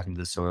nutrients back into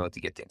the soil to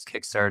get things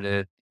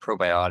kickstarted,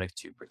 probiotic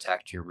to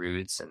protect your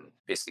roots and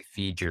basically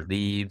feed your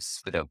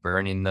leaves without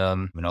burning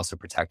them and also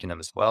protecting them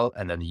as well.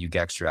 And then the yucca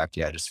extract,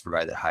 yeah, just to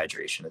provide that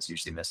hydration that's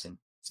usually missing.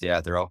 So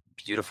yeah, they're all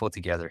beautiful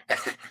together.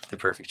 The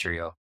perfect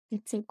trio.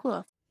 It's so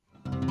cool.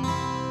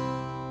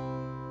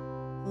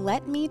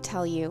 Let me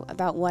tell you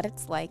about what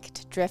it's like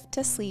to drift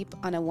to sleep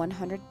on a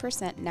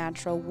 100%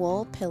 natural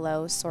wool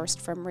pillow sourced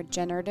from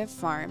regenerative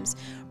farms,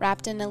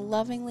 wrapped in a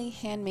lovingly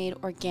handmade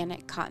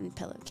organic cotton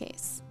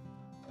pillowcase.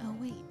 Oh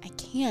wait, I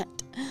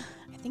can't.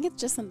 I think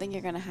it's just something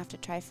you're going to have to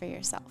try for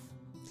yourself.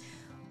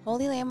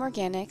 Holy Lamb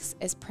Organics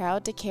is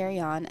proud to carry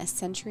on a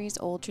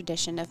centuries-old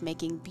tradition of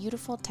making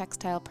beautiful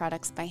textile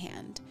products by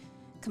hand.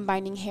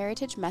 Combining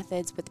heritage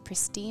methods with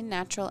pristine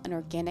natural and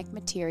organic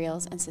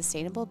materials and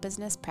sustainable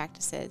business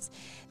practices,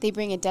 they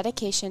bring a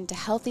dedication to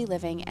healthy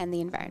living and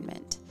the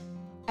environment.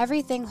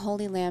 Everything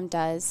Holy Lamb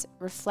does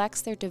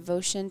reflects their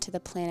devotion to the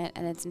planet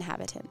and its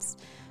inhabitants.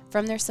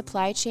 From their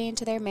supply chain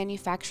to their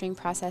manufacturing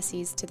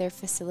processes to their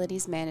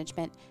facilities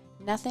management,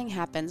 nothing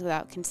happens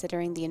without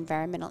considering the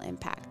environmental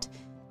impact.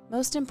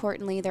 Most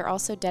importantly, they're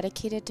also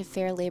dedicated to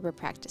fair labor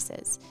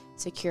practices,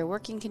 secure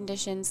working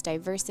conditions,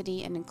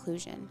 diversity, and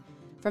inclusion.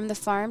 From the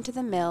farm to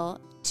the mill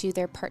to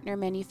their partner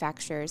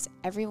manufacturers,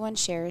 everyone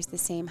shares the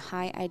same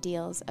high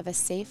ideals of a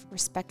safe,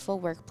 respectful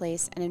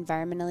workplace and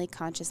environmentally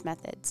conscious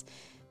methods.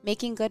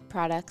 Making good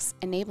products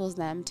enables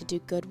them to do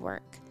good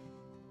work.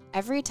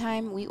 Every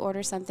time we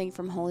order something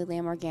from Holy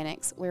Lamb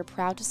Organics, we're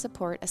proud to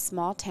support a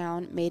small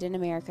town, made in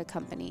America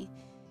company.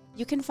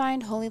 You can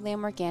find Holy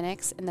Lamb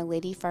Organics in the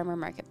Lady Farmer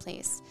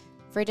Marketplace.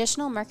 For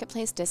additional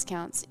marketplace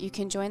discounts, you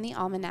can join the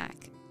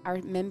Almanac,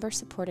 our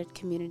member-supported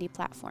community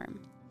platform.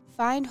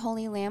 Find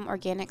Holy Lamb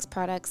Organics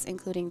products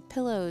including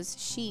pillows,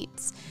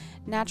 sheets,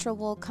 natural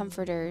wool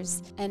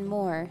comforters, and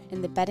more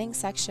in the bedding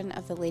section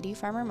of the Lady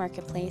Farmer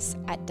Marketplace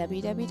at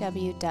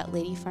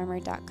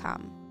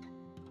www.ladyfarmer.com.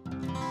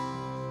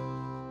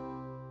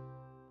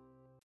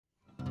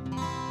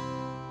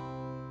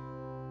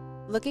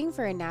 Looking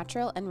for a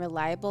natural and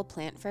reliable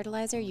plant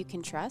fertilizer you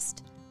can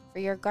trust? For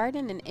your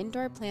garden and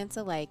indoor plants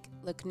alike,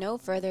 look no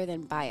further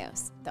than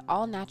BIOS, the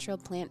all-natural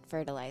plant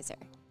fertilizer.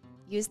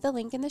 Use the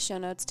link in the show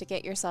notes to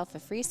get yourself a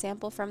free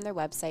sample from their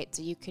website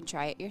so you can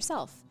try it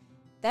yourself.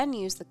 Then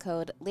use the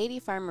code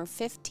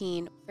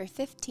LadyFarmer15 for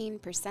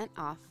 15%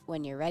 off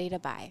when you're ready to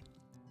buy.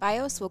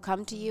 BIOS will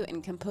come to you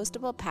in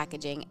compostable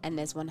packaging and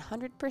is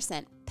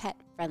 100%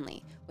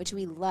 pet-friendly, which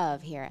we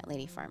love here at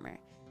Lady Farmer.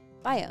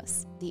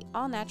 BIOS, the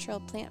all-natural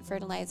plant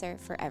fertilizer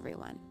for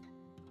everyone.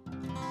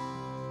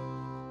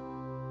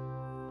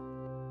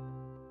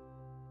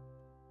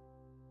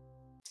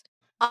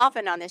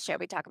 Often on this show,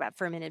 we talk about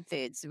fermented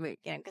foods,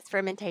 because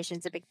fermentation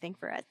is a big thing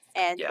for us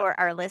and for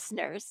our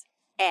listeners.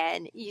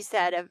 And you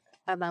said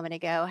a moment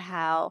ago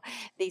how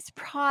these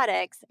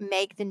products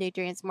make the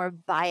nutrients more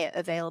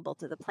bioavailable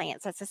to the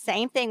plants. That's the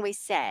same thing we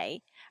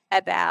say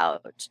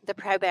about the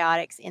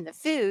probiotics in the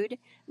food,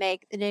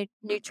 make the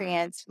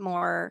nutrients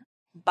more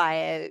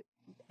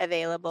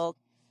bioavailable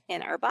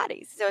in our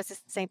bodies. So it's the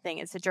same thing.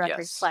 It's a direct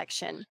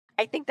reflection.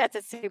 I think that's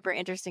a super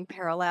interesting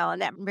parallel.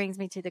 And that brings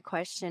me to the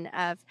question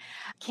of,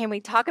 can we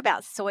talk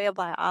about soil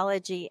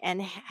biology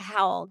and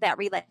how that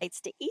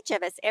relates to each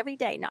of us every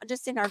day, not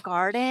just in our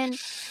garden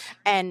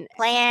and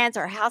plants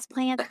or house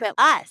plants, but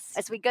us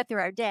as we go through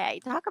our day?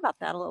 Talk about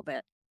that a little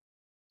bit.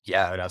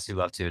 Yeah, I would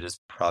absolutely love to. It is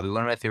probably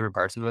one of my favorite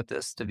parts about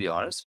this, to be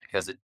honest,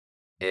 because it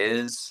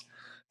is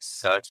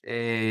such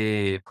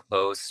a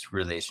close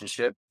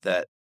relationship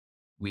that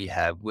we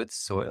have with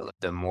soil.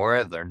 The more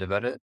I've learned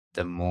about it,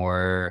 the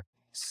more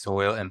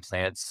soil and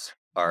plants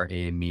are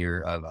a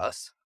mirror of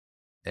us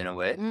in a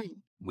way.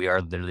 We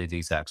are literally the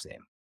exact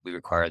same. We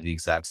require the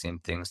exact same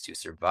things to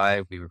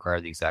survive. We require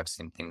the exact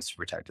same things to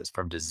protect us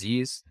from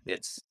disease.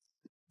 It's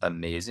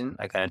amazing.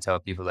 I kind of tell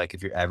people, like,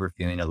 if you're ever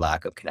feeling a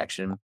lack of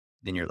connection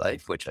in your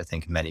life, which I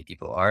think many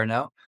people are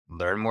now,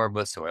 learn more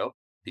about soil,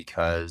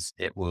 because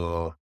it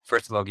will,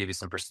 first of all, give you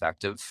some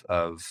perspective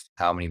of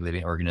how many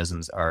living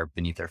organisms are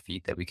beneath our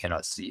feet that we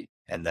cannot see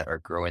and that are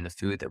growing the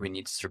food that we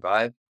need to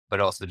survive, but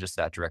also just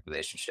that direct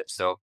relationship.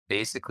 So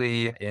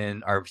basically,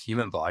 in our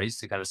human bodies,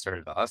 to kind of start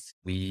it off,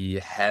 we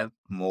have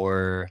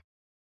more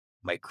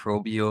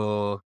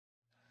microbial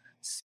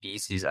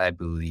species, I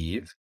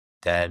believe,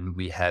 than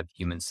we have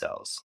human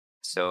cells.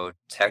 So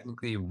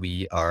technically,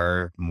 we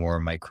are more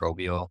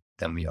microbial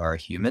than we are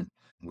human.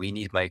 We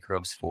need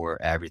microbes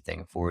for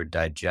everything, for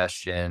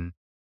digestion.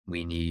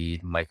 We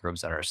need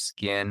microbes on our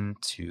skin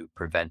to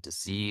prevent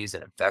disease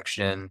and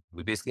infection.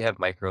 We basically have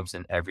microbes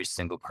in every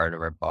single part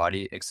of our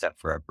body except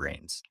for our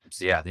brains.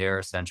 So yeah, they are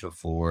essential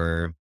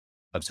for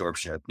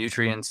absorption of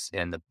nutrients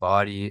in the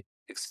body,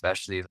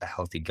 especially a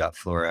healthy gut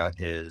flora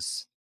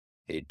is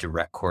a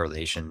direct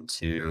correlation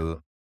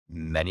to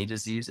many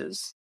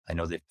diseases. I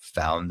know they've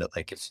found that,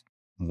 like, if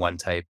one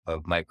type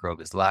of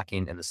microbe is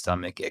lacking in the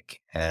stomach, it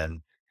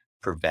can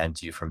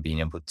prevent you from being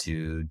able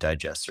to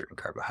digest certain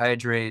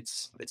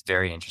carbohydrates. It's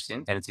very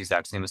interesting. And it's the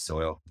exact same as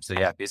soil. So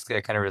yeah, basically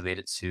I kind of relate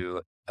it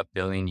to 1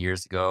 billion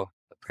years ago.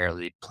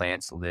 Apparently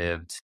plants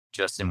lived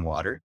just in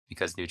water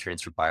because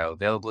nutrients were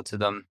bioavailable to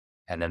them.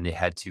 And then they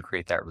had to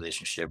create that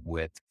relationship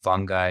with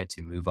fungi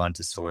to move on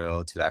to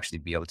soil to actually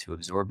be able to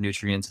absorb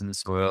nutrients in the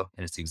soil.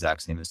 And it's the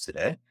exact same as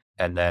today.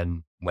 And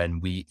then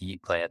when we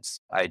eat plants,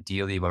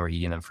 ideally when we're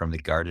eating them from the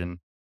garden,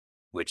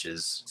 which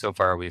is so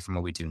far away from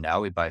what we do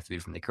now, we buy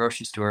food from the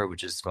grocery store,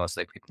 which is most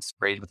likely been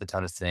sprayed with a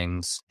ton of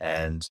things.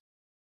 And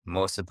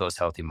most of those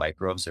healthy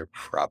microbes are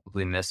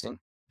probably missing.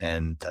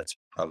 And that's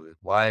probably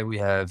why we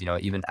have,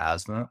 even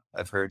asthma,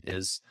 I've heard,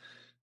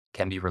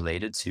 can be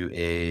related to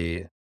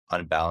a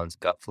unbalanced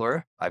gut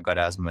flora. I've got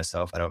asthma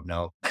myself. I don't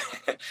know.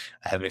 I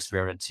haven't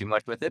experimented too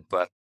much with it,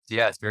 but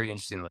yeah, it's very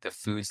interesting. Like the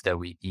foods that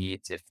we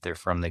eat, if they're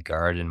from the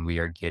garden, we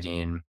are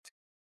getting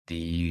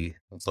the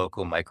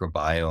local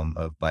microbiome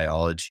of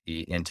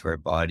biology into our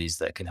bodies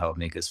that can help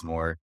make us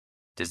more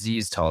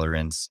disease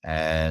tolerant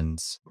and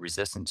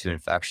resistant to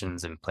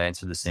infections. And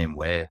plants are the same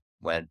way.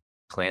 When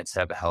plants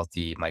have a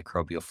healthy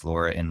microbial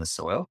flora in the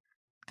soil,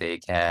 they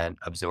can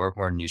absorb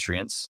more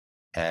nutrients.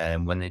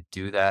 And when they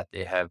do that,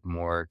 they have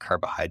more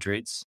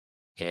carbohydrates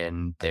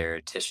in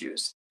their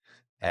tissues.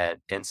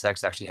 And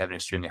insects actually have an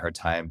extremely hard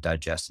time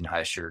digesting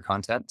high sugar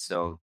content.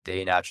 So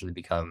they naturally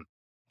become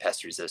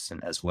pest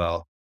resistant as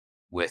well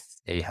with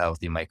a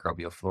healthy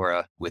microbial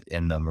flora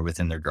within them or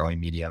within their growing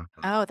medium.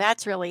 Oh,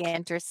 that's really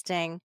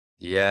interesting.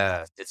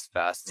 Yeah, it's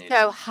fascinating.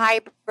 So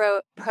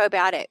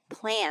probiotic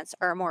plants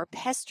are more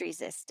pest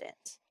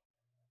resistant.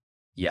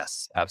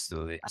 Yes,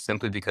 absolutely.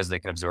 Simply because they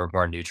can absorb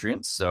more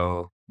nutrients.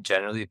 So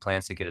generally,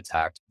 plants that get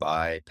attacked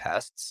by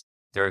pests,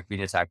 they're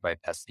being attacked by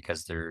pests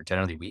because they're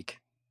generally weak.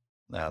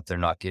 They're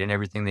not getting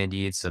everything they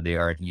need, so they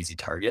are an easy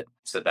target.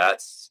 So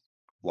that's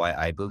why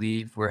I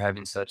believe we're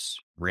having such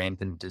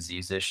rampant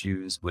disease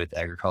issues with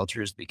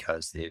agriculture is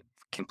because they've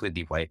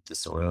completely wiped the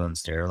soil and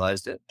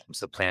sterilized it.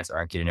 So plants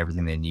aren't getting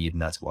everything they need,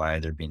 and that's why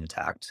they're being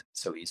attacked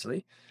so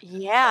easily.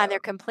 Yeah, and they're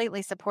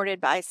completely supported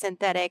by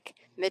synthetic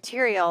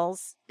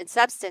materials and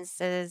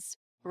substances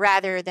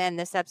rather than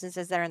the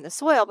substances that are in the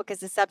soil because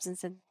the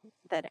substances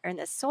that are in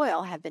the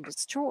soil have been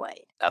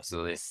destroyed.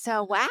 Absolutely.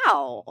 So,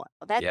 wow,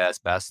 that Yeah, it's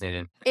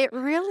fascinating. it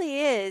really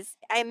is.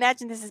 I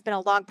imagine this has been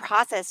a long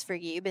process for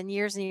you, been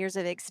years and years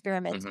of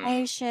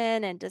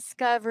experimentation and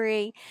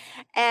discovery.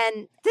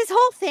 And this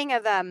whole thing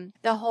of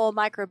the whole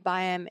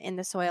microbiome in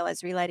the soil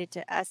is related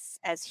to us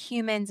as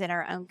humans in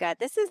our own gut.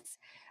 This is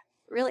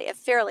really a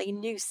fairly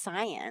new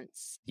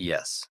science.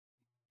 Yes.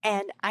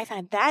 And I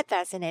find that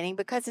fascinating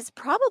because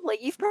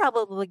you've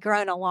probably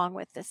grown along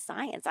with the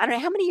science. I don't know,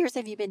 how many years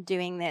have you been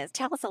doing this?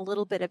 Tell us a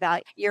little bit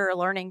about your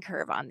learning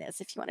curve on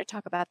this, if you want to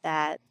talk about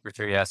that. For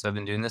sure. Yeah. So I've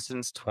been doing this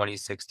since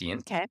 2016.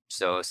 Okay.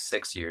 So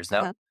 6 years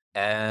now. Uh-huh.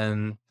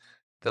 And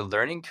the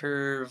learning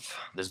curve,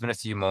 there's been a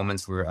few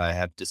moments where I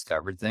have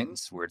discovered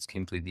things where it's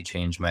completely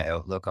changed my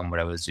outlook on what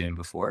I was doing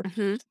before.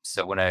 Mhm.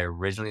 So when I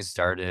originally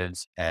started,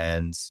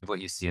 and what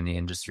you see in the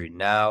industry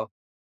now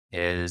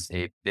is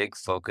a big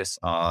focus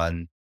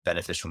on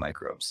beneficial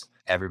microbes.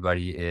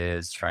 Everybody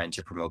is trying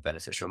to promote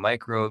beneficial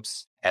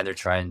microbes and they're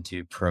trying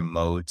to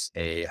promote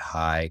a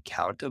high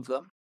count of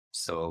them.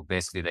 So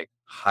basically, like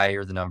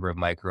higher the number of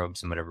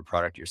microbes in whatever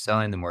product you're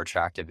selling, the more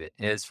attractive it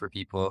is for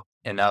people.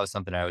 And that was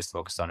something I always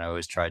focused on. I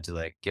always tried to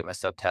like get my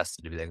stuff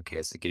tested to be like, okay,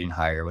 it's like getting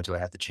higher. What do I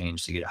have to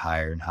change to get it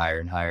higher and higher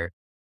and higher?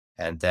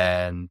 And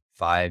then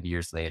 5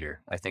 years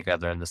later, I think I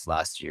learned this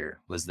last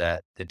year, was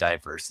that the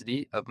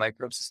diversity of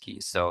microbes is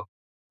key. So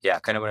yeah,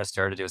 kind of when I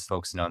started, it was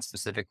focusing on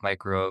specific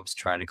microbes,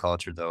 trying to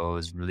culture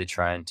those, really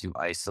trying to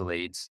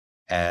isolate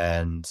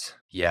and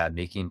yeah,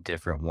 making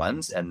different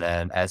ones. And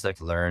then as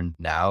I've learned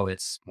now,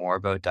 it's more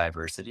about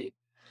diversity.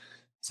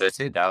 So I'd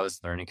say that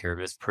was learning curve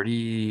is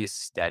pretty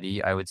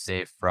steady, I would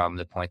say, from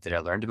the point that I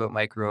learned about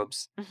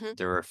microbes. Mhm.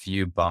 There were a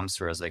few bumps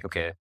where I was like,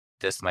 okay,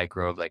 this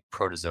microbe, like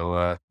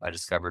protozoa, I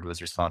discovered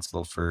was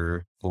responsible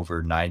for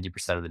over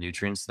 90% of the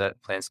nutrients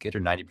that plants get, or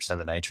 90%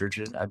 of the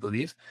nitrogen, I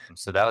believe.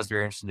 So that was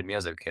very interesting to me. I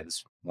was like, okay,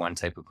 this one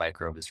type of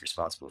microbe is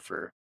responsible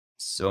for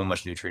so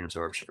much nutrient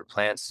absorption for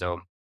plants.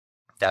 So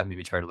that made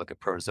me try to look at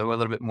protozoa a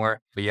little bit more.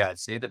 But yeah, I'd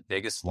say the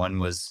biggest one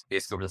was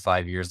basically over the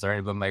 5 years learning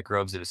about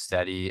microbes. It was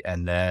steady.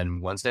 And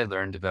then once I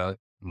learned about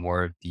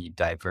more of the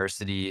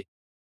diversity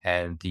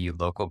and the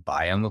local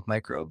biome of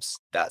microbes,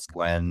 that's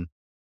when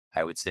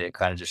I would say it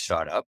kind of just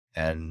shot up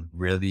and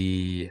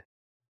really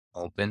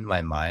opened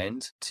my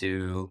mind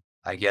to,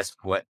 I guess,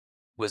 what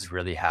was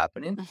really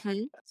happening.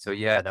 Mhm. So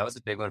yeah, that was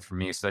a big one for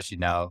me, especially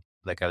now,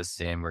 like I was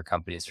saying, where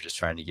companies are just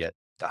trying to get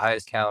the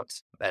highest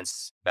count and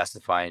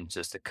specifying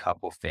just a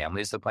couple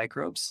families of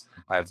microbes.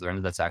 I've learned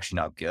that that's actually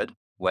not good.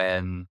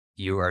 When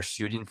you are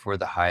shooting for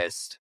the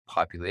highest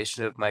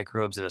population of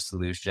microbes in a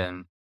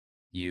solution,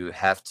 you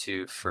have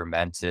to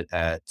ferment it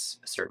at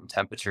a certain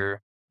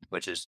temperature,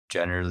 which is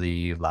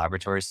generally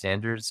laboratory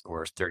standards,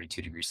 or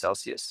 32 degrees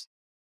Celsius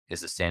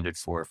is the standard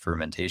for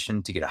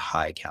fermentation to get a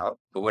high count.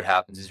 But what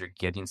happens is you're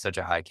getting such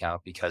a high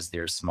count because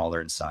they're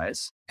smaller in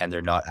size and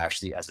they're not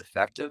actually as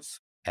effective.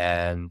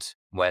 And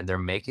when they're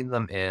making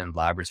them in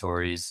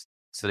laboratories,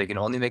 so they can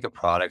only make a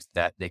product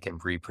that they can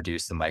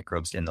reproduce the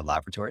microbes in the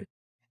laboratory.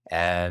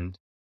 And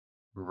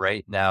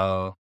right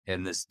now,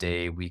 in this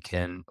day, we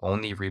can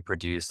only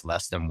reproduce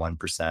less than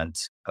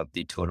 1% of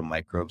the total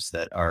microbes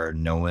that are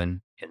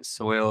known in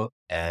soil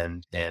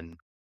and in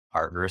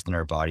our earth and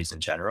our bodies in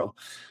general.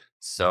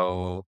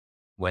 So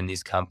when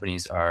these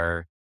companies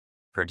are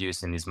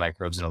producing these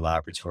microbes in a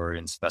laboratory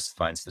and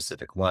specifying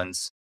specific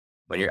ones,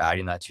 when you're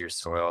adding that to your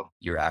soil,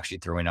 you're actually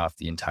throwing off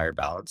the entire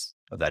balance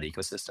of that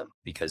ecosystem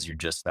because you're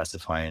just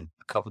specifying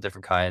a couple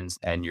different kinds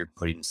and you're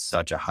putting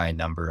such a high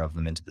number of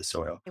them into the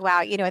soil.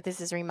 Wow, you know what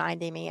this is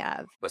reminding me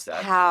of? What's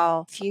that?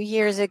 How a few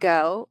years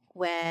ago,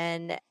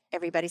 when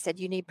everybody said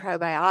you need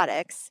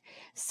probiotics,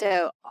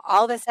 so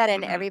all of a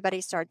sudden Mhm. everybody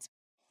starts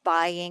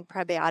buying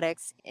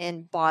probiotics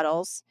in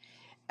bottles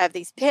of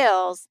these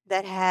pills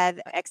that have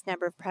X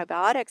number of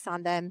probiotics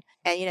on them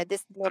and,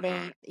 this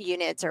living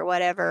units or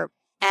whatever.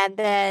 And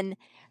then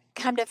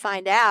come to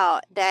find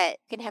out that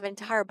you can have an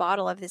entire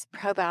bottle of this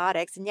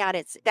probiotics and yet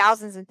it's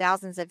thousands and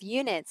thousands of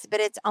units, but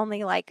it's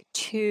only like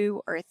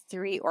 2 or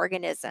 3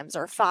 organisms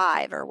or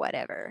 5 or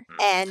whatever.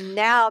 And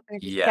now they're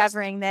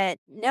discovering that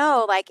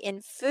no, like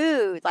in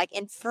food, like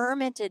in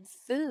fermented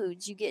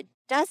foods, you get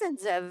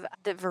dozens of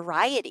the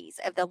varieties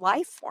of the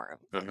life form.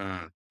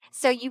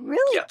 So you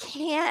really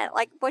can't,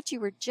 like what you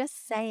were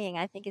just saying,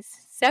 I think is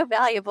so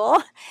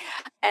valuable.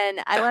 And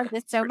I love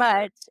this so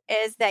much,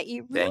 is that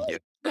you really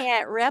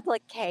can't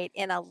replicate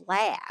in a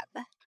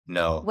lab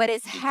what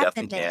is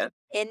happening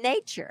in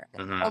nature.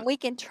 And we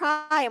can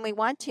try and we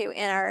want to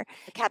in our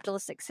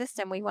capitalistic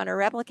system. We want to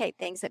replicate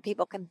things that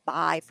people can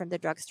buy from the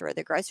drugstore, or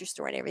the grocery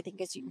store, and everything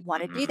because you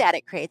want to do that.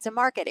 It creates a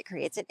market, it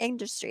creates an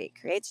industry, it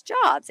creates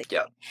jobs,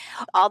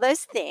 all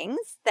those things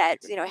that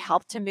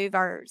help to move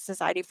our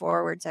society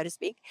forward, so to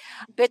speak.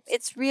 But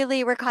it's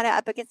really, we're kind of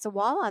up against the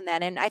wall on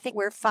that. And I think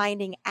we're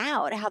finding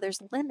out how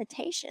there's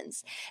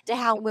limitations to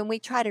how when we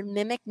try to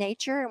mimic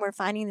nature, and we're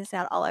finding this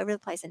out all over the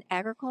place in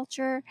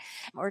agriculture,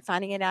 we're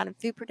finding it out in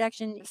food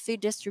production,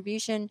 food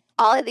distribution,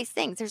 all of these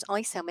things. There's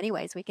only so many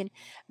ways we can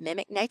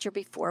mimic nature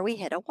before we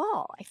hit a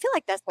wall. I feel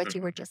like that's what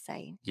you were just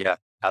saying. Yeah,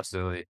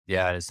 absolutely.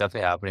 Yeah, it's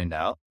definitely happening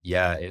now.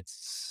 Yeah,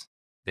 it's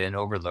been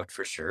overlooked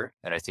for sure.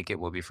 And I think it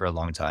will be for a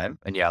long time.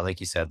 And yeah, like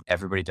you said,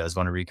 everybody does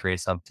want to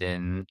recreate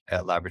something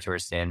at laboratory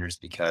standards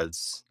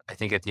because I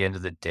think at the end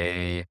of the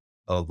day,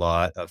 a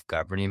lot of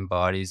governing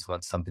bodies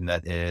want something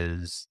that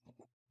is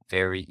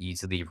very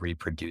easily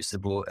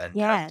reproducible and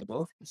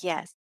testable.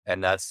 Yes.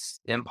 And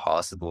that's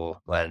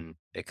impossible when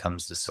it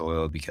comes to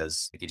soil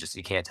because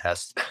you can't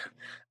test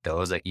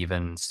those. Like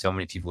even so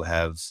many people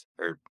have,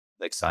 or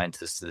like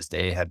scientists to this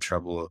day have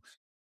trouble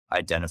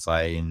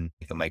identifying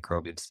like a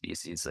microbial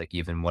species. Like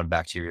even one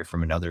bacteria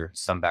from another,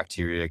 some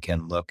bacteria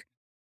can look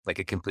like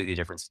a completely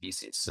different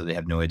species. So they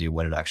have no idea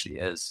what it actually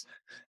is.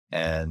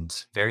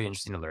 And very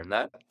interesting to learn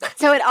that.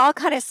 So it all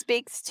kind of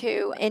speaks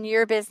to, in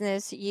your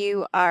business,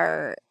 you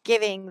are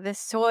giving the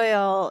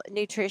soil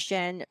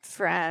nutrition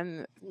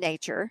from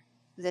nature,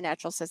 the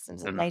natural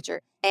systems of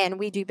nature. And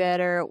we do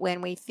better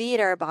when we feed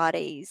our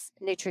bodies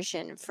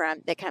nutrition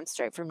that comes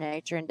straight from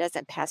nature and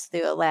doesn't pass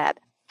through a lab.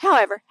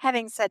 However,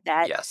 having said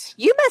that,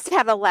 you must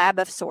have a lab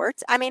of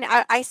sorts. I mean,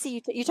 I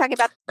see you talking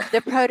about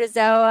the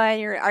protozoa,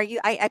 and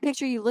I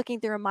picture you looking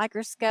through a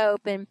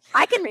microscope, and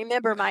I can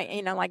remember my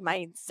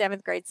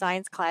 7th grade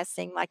science class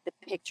seeing like the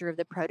picture of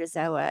the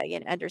protozoa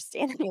and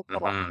understanding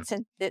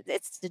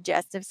its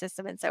digestive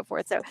system and so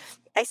forth. So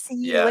I see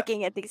you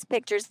looking at these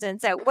pictures, and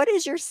so what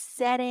is your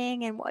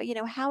setting, and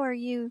how are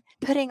you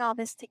putting all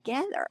this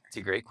together? It's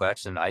a great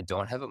question. I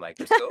don't have a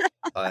microscope.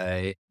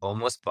 I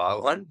almost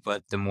bought one,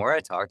 but the more I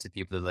talk to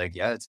people, they're like,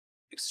 yeah, it's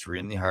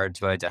extremely hard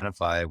to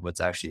identify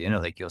what's actually in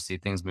it. Like you'll see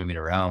things moving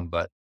around,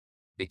 but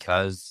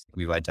because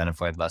we've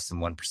identified less than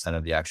 1%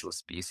 of the actual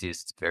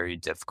species, it's very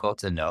difficult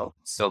to know.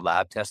 So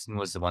lab testing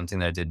was the one thing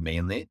that I did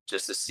mainly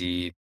just to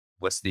see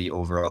what's the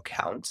overall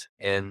count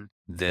in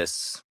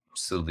this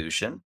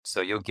solution.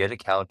 So you'll get a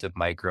count of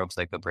microbes,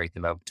 like they'll break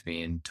them out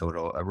between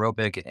total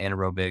aerobic and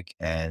anaerobic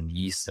and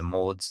yeast and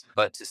molds.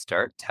 But to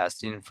start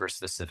testing for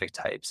specific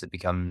types, it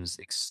becomes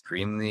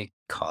extremely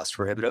cost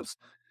prohibitive.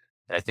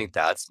 And I think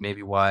that's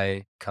maybe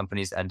why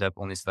companies end up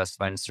only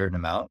specifying a certain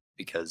amount,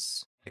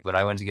 because like when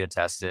I went to get it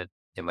tested,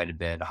 it might have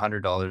been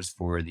 $100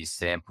 for the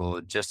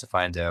sample just to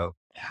find out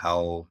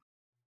how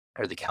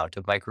or the count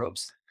of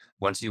microbes.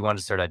 Once you want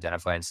to start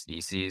identifying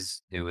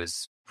species, it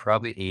was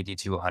probably $80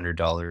 to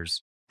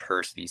 $100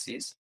 per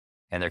species.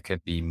 And there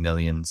could be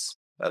millions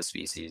of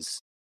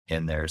species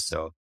in there.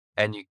 So,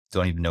 and you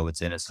don't even know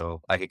what's in it.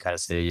 So I could kind of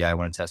say, yeah, I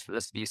want to test for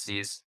this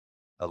species.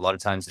 A lot of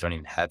times they don't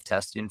even have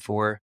testing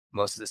for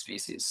most of the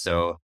species.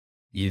 So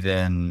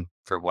even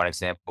for one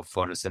example,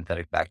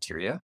 photosynthetic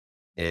bacteria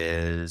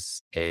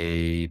is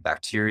a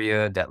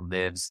bacteria that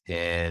lives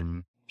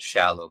in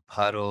shallow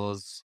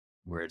puddles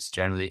where it's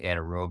generally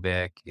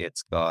anaerobic.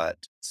 It's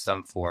got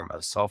some form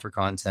of sulfur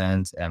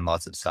content and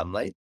lots of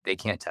sunlight. They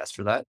can't test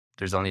for that.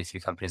 There's only a few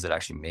companies that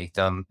actually make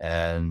them.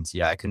 And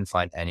yeah, I couldn't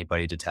find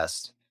anybody to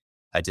test.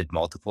 I did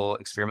multiple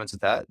experiments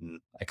with that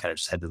and I kind of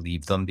just had to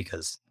leave them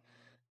because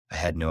I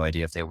had no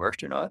idea if they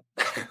worked or not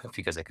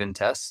because I couldn't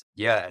test.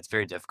 Yeah, it's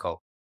very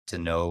difficult to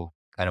know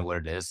kind of what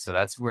it is. So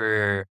that's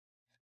where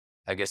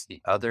I guess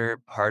the other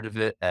part of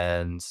it,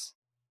 and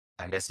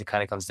I guess it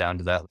kind of comes down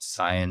to that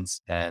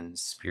science and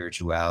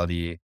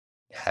spirituality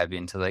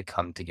having to like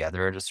come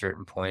together at a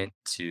certain point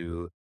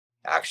to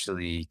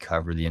actually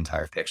cover the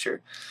entire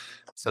picture.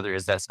 So there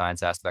is that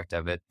science aspect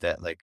of it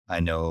that like,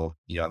 I know,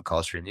 I'm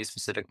culturing these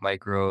specific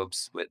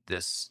microbes with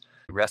this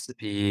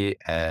recipe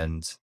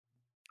and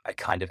I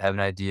kind of have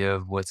an idea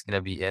of what's going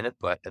to be in it,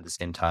 but at the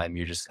same time,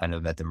 you're just kind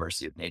of at the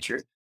mercy of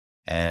nature.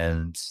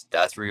 And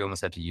that's where you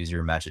almost have to use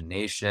your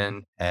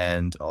imagination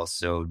and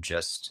also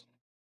just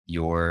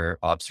your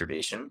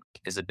observation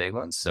is a big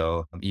one.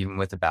 So even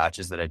with the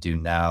batches that I do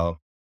now,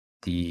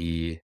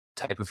 the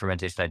type of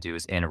fermentation I do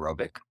is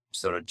anaerobic.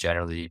 So to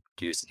generally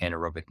produce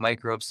anaerobic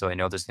microbes. So I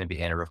know there's going to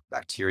be anaerobic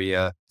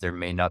bacteria. There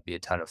may not be a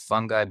ton of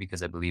fungi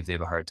because I believe they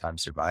have a hard time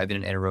surviving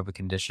in anaerobic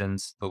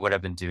conditions. But what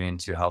I've been doing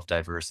to help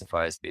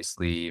diversify is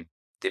basically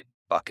the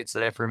buckets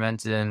that I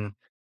ferment in,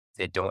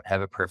 they don't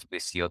have a perfectly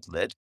sealed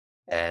lid.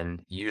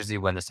 And usually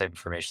when this type of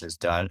fermentation is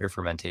done or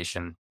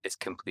fermentation, it's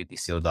completely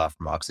sealed off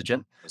from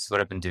oxygen. So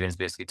what I've been doing is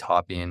basically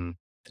topping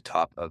the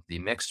top of the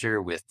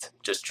mixture with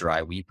just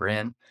dry wheat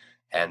bran.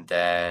 And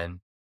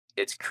then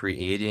it's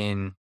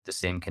creating the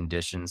same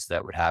conditions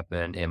that would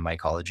happen in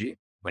mycology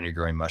when you're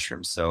growing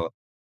mushrooms. So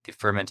the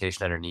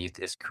fermentation underneath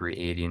is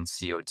creating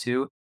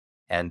CO2,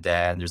 and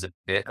then there's a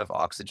bit of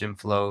oxygen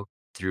flow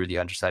through the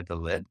underside of the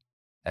lid.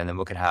 And then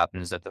what can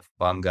happen is that the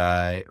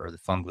fungi or the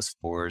fungal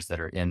spores that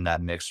are in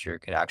that mixture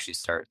could actually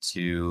start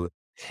to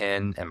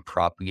pin and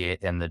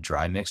propagate in the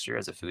dry mixture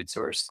as a food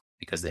source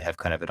because they have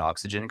kind of an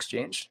oxygen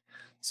exchange.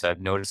 So I've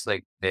noticed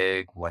like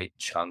big white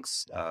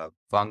chunks of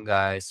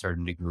fungi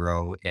starting to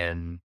grow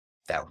in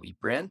that wheat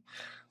bran.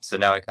 So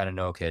now I kind of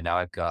know, okay, now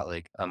I've got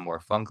like a more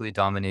fungally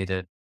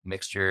dominated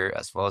mixture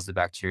as well as the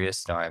bacteria.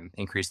 So now I'm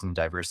increasing the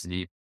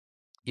diversity,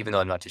 even though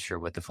I'm not too sure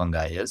what the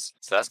fungi is.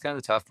 So that's kind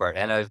of the tough part.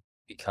 And I've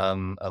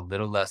become a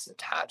little less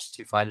attached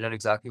to finding out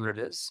exactly what it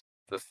is.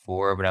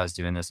 Before, when I was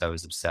doing this, I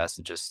was obsessed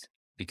and just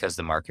because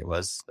the market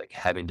was like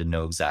having to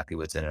know exactly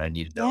what's in it. I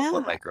need to know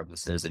what Yeah. microbe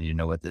this is. I need to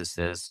know what this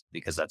is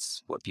because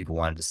that's what people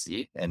wanted to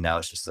see. And now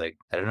it's just like,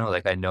 I don't know,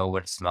 like I know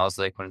what it smells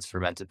like when it's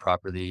fermented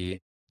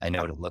properly. I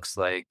know what it looks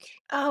like.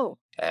 Oh,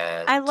 I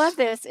And love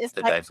this. It's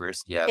the like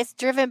diverse, yeah, it's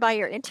driven by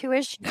your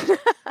intuition.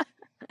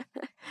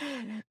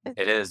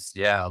 it is.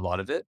 Yeah, a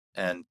lot of it.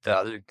 And the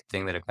other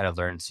thing that I kind of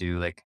learned too,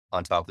 like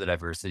on top of the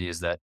diversity,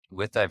 is that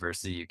with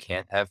diversity, you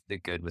can't have the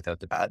good without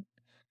the bad.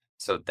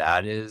 So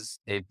that is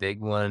a big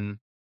one.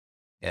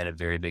 And a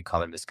very big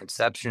common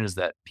misconception is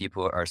that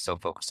people are so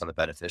focused on the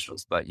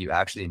beneficials, but you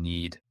actually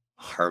need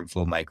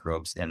harmful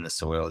microbes in the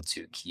soil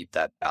to keep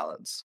that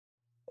balance.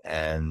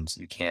 And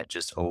you can't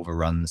just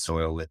overrun the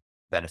soil with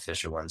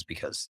beneficial ones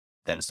because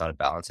then it's not a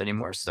balance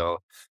anymore. So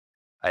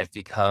I've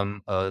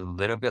become a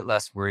little bit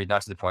less worried,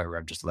 not to the point where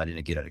I'm just letting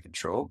it get out of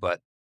control,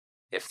 but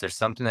if there's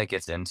something that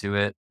gets into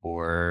it,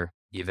 or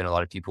even a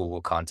lot of people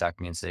will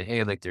contact me and say,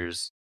 hey, like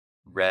there's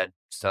red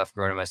stuff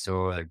growing in my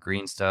soil or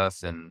green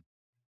stuff. And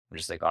I'm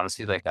just like,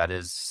 honestly, like that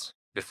is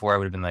before I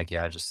would have been like,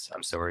 yeah,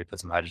 I'm sorry, put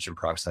some hydrogen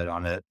peroxide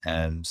on it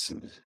and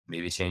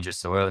maybe change your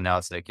soil. And now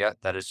it's like, yeah,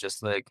 that is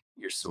just like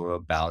your soil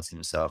balancing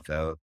itself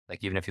out.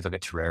 Like even if you look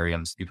at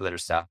terrariums, people that are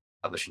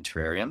establishing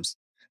terrariums,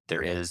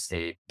 there is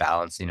a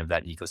balancing of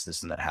that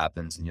ecosystem that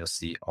happens, and you'll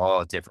see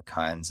all different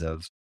kinds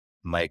of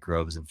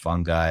microbes and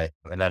fungi.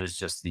 And that is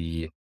just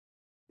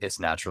its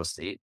natural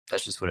state.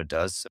 That's just what it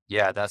does. So,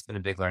 yeah, that's been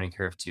a big learning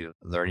curve too.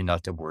 Learning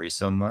not to worry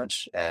so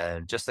much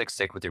and just like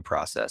stick with your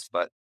process,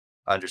 but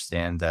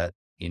understand that,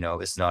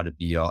 it's not a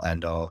be all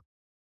end all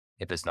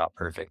if it's not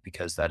perfect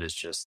because that is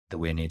just the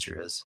way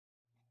nature is.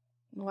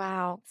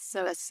 Wow.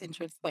 So that's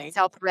interesting.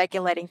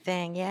 Self-regulating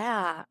thing.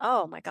 Yeah.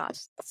 Oh my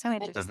gosh. So I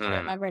interesting. just Mhm.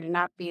 remember to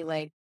not be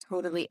like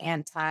totally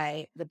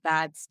anti the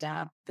bad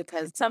stuff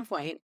because at some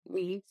point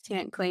we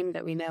can't claim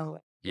that we know.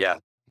 Yeah.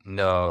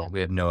 No, Yeah. we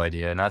have no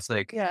idea. And that's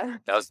like, Yeah.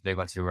 that was the big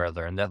one too, where I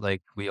learned that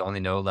like we only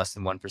know less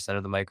than 1%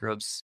 of the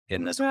microbes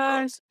in this world.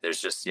 Gosh. There's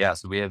just, yeah.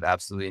 So we have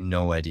absolutely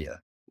no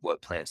idea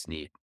what plants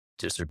need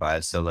to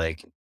survive. So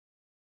like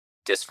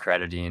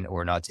discrediting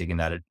or not taking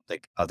that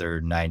like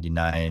other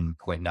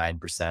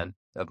 99.9%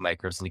 of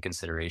microbes into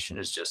consideration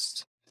is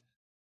just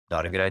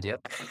not a good idea.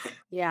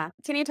 Yeah.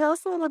 Can you tell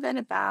us a little bit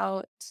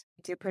about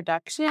your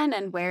production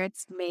and where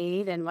it's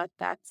made and what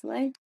that's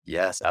like?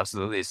 Yes,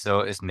 absolutely.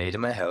 So it's made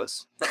in my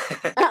house.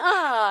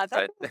 Ah,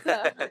 But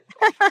that's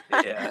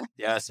awesome.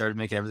 yeah, I started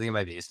making everything in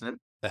my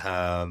basement.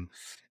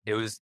 It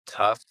was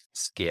tough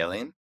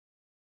scaling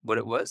what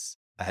it was.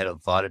 I had a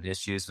lot of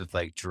issues with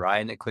like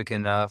drying it quick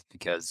enough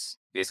because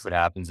basically what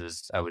happens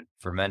is I would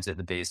ferment it in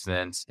the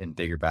basement in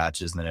bigger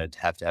batches and then I'd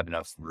have to have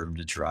enough room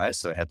to dry.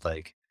 So I had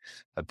like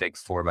a big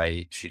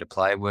 4x8 sheet of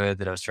plywood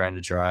that I was trying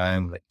to dry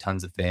with like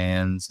tons of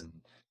fans, and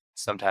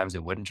sometimes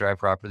it wouldn't dry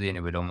properly and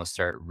it would almost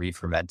start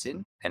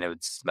re-fermenting and it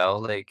would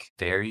smell like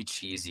very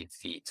cheesy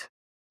feet.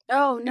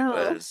 Oh It no.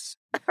 was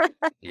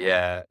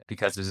yeah,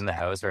 because it was in the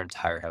house, our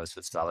entire house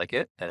would smell like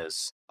it, and it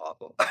was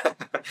awful.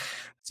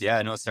 So yeah,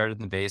 I know it started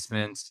in the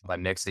basement. I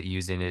mix it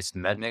using a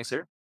cement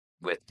mixer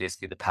with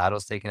basically the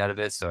paddles taken out of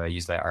it. So I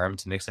use my arm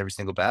to mix every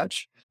single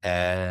batch.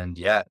 And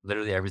yeah,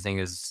 literally everything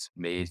is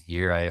made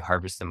here. I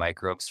harvest the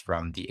microbes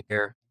from the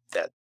air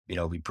that,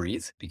 we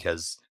breathe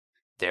because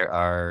there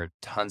are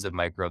tons of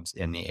microbes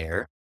in the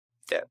air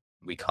that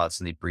we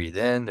constantly breathe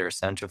in. They're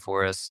essential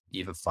for us.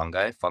 Even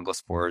fungi, fungal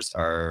spores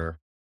are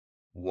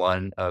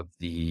one of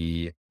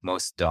the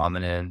most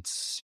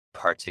dominant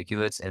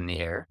particulates in the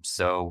air.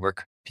 So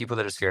people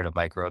that are scared of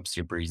microbes,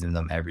 you're breathing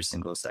them every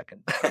single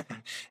second.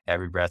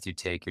 Every breath you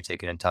take, you're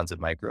taking in tons of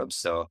microbes.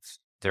 So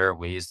there are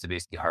ways to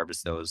basically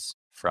harvest those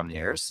from the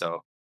air.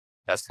 So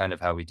that's kind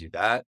of how we do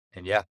that.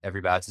 And yeah,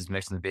 every batch is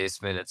mixed in the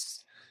basement.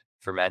 It's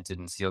fermented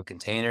in sealed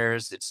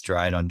containers. It's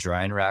dried on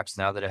drying racks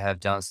now that I have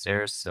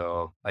downstairs.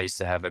 So I used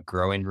to have a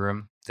growing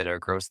room that I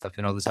would grow stuff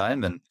in all the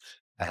time. And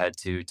I had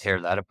to tear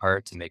that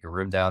apart to make a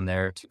room down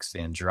there to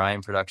expand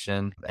drying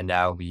production. And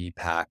now we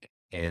pack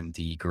in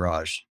the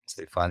garage.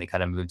 So we finally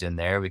kind of moved in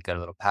there. We've got a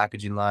little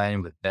packaging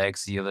line with bag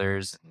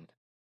sealers and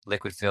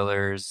liquid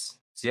fillers.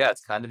 So yeah,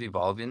 it's kind of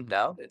evolving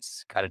now.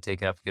 It's kind of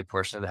taken up a good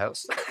portion of the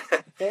house,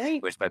 Very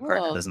which my partner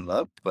cool. doesn't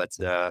love, but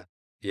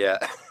yeah.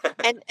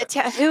 And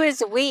who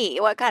is we?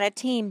 What kind of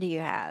team do you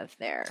have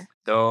there?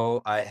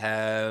 So I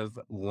have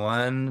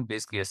one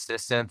basically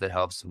assistant that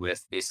helps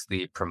with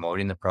basically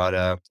promoting the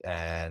product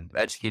and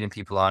educating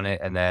people on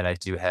it. And then I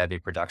do have a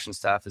production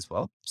staff as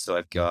well. So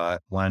I've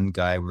got one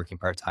guy working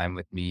part-time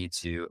with me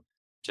to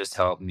just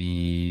help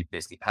me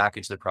basically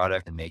package the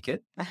product and make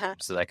it. Uh-huh.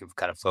 So that I can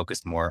kind of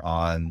focus more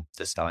on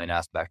the selling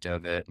aspect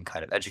of it and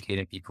kind of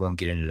educating people and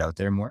getting it out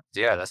there more.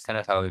 So yeah, that's kind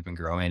of how we've been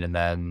growing. And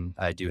then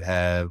I do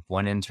have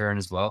one intern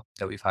as well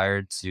that we've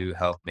hired to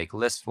help make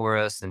lists for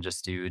us and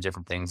just do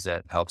different things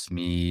that helps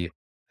me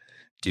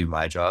do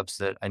my jobs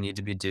that I need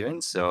to be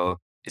doing. So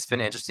it's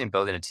been interesting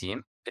building a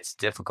team. It's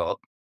difficult.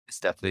 It's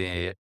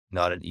definitely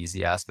not an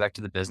easy aspect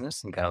of the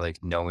business, and kind of like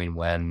knowing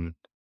when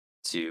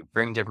to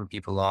bring different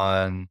people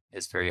on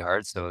is very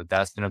hard. So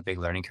that's been a big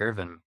learning curve.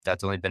 And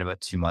that's only been about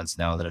 2 months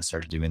now that I've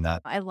started doing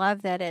that. I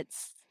love that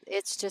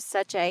it's just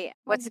such a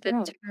what's the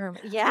Homegrown. term?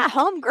 Yeah,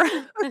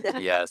 homegrown.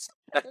 Yes.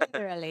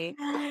 Literally.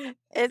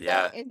 It's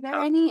Yeah. Is there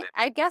any?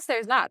 I guess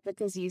there's not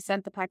because you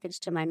sent the package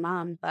to my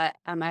mom. But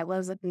I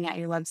was looking at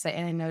your website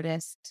and I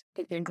noticed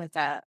things like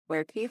that.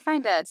 Where can you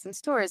find it? Some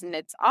stores, and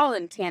it's all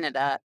in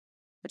Canada,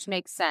 which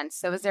makes sense.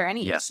 So, is there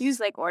any Yes. issues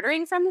like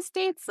ordering from the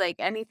States, like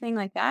anything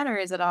like that, or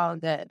is it all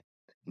good?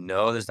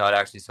 No, there's not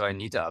actually. So I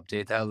need to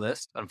update that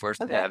list.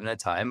 Unfortunately, I Okay. haven't had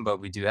time, but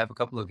we do have a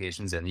couple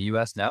locations in the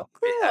US now.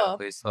 We have a Cool.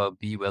 place called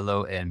B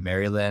Willow in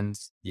Maryland.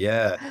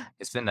 Yeah,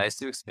 it's been nice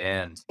to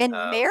expand. in We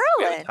have a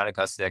Maryland. ton of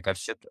custody. Like I've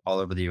shipped all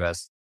over the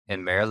US.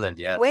 In Maryland,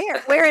 yes.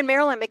 Where in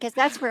Maryland? Because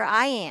that's where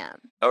I am.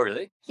 Oh,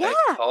 really? Yeah.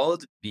 It's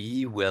called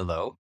B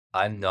Willow.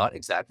 I'm not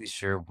exactly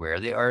sure where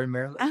they are in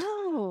Maryland,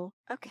 Oh,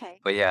 okay.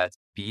 but yeah, it's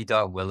B.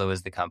 Willow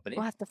is the company.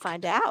 We'll have to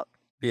find out.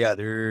 Yeah,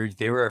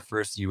 they were our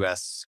first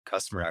US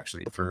customer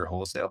actually for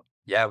wholesale.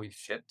 Yeah, we've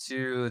shipped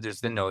there's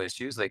been no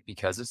issues, like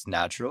because it's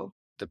natural,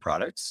 the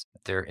products,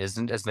 there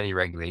isn't as many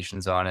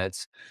regulations on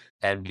it.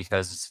 And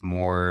because it's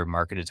more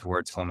marketed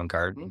towards home and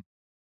garden,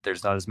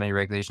 there's not as many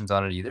regulations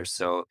on it either.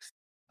 So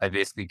I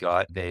basically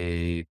got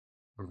a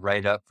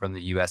write up from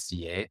the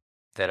USDA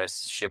that I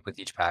ship with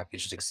each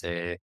package to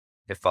say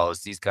it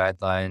follows these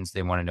guidelines.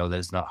 They want to know that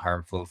it's not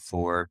harmful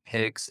for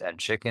pigs and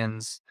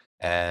chickens,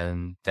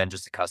 and then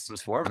just a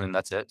customs form, and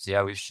that's it. So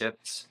yeah, we've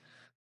shipped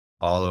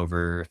all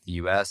over the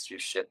US.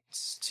 We've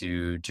shipped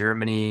to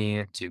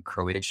Germany, to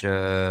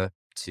Croatia,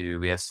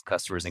 we have some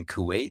customers in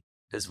Kuwait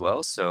as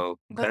well. So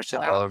we kind of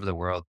shipped all over the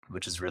world,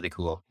 which is really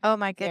cool. Oh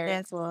my Very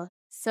goodness. cool.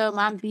 So,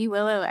 Mom B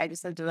Willow, I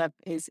just looked it up,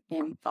 is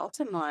in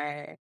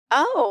Baltimore.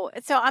 Oh,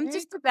 so I'm Very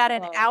just about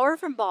an cool. hour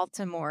from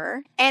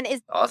Baltimore. And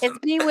is Awesome.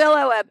 B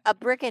Willow a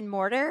brick and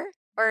mortar?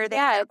 Or are they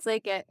Yeah, it's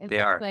like They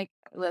are. like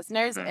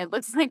listeners, Mhm. it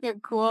looks like a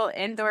cool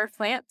indoor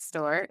plant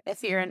store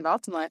if you're in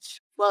Baltimore.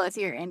 Well, if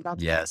you're in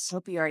Baltimore, Yes. I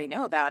hope you already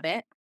know about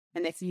it.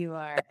 And if you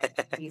are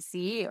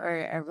DC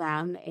or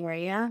around the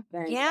area,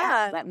 then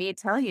Yeah. let me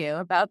tell you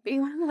about B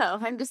Willow.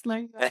 I'm just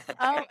learning about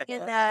Oh, in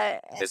the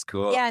It's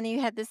cool. yeah, and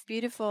you had this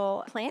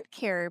beautiful plant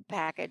care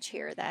package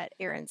here that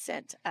Erin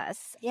sent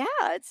us. Yeah,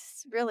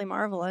 it's really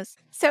marvelous.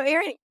 So,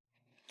 Erin,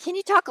 can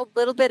you talk a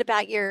little bit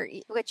about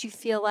what you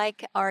feel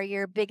like are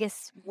your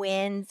biggest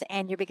wins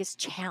and your biggest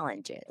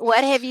challenges?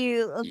 What have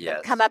you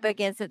Yes. come up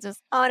against that just,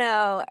 oh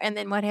no, and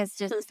then what has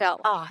just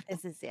felt, oh,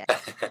 this is it?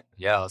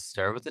 Yeah, I'll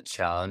start with the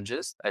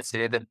challenges. I'd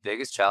say the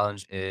biggest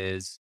challenge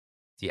is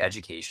the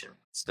education.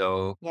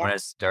 So when Yeah. I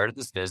started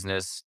this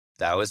business,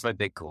 that was my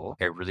big goal.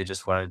 I really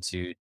just wanted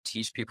to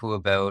teach people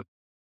about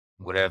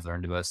what I've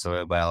learned about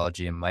soil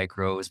biology and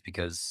microbes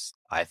because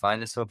I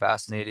find it so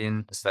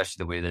fascinating,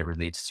 especially the way that it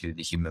relates to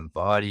the human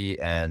body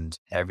and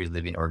every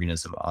living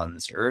organism on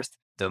this earth.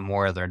 The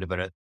more I learned about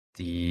it,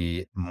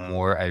 the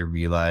more I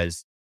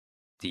realized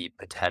the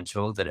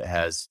potential that it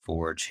has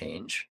for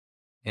change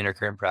in our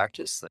current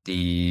practice.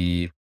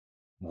 The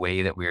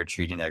way that we are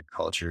treating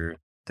agriculture,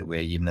 the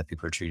way even that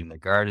people are treating their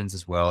gardens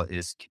as well,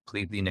 is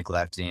completely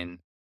neglecting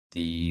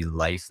the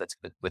life that's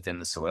within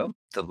the soil,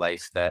 the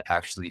life that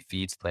actually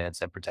feeds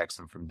plants and protects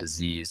them from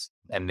disease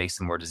and makes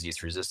them more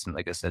disease resistant,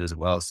 like I said, as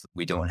well. So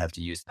we don't have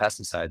to use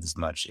pesticides as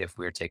much if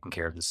we're taking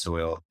care of the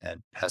soil.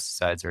 And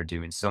pesticides are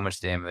doing so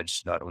much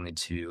damage, not only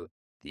to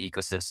the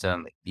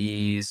ecosystem, like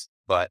bees,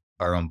 but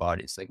our own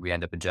bodies. Like we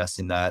end up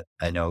ingesting that.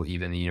 I know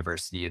even the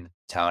university in the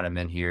town I'm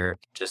in here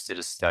just did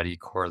a study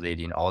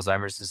correlating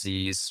Alzheimer's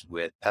disease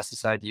with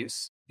pesticide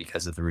use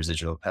because of the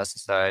residual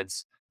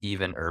pesticides.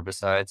 Even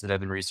herbicides that I've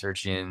been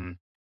researching,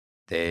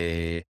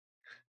 they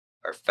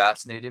are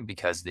fascinating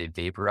because they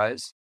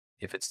vaporize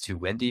if it's too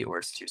windy or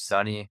it's too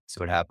sunny.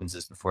 So what happens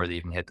is before they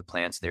even hit the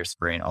plants, they're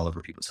spraying all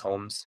over people's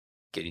homes.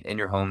 getting in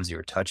your homes,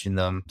 you're touching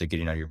them, they're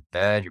getting on your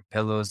bed, your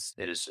pillows.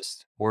 It is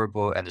just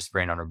horrible. And they're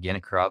spraying on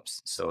organic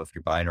crops. So if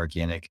you're buying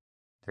organic,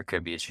 there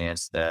could be a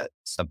chance that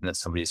something that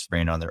somebody's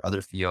spraying on their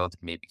other field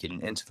may be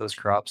getting into those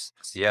crops.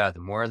 So yeah, the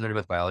more I learn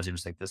about biology, I'm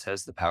just like, this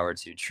has the power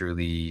to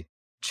truly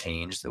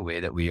change the way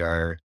that we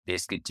are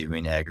basically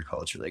doing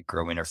agriculture, like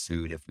growing our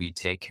food. If we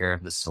take care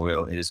of the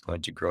soil, it is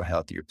going to grow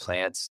healthier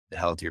plants. The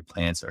healthier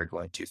plants are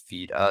going to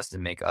feed us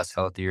and make us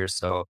healthier.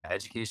 So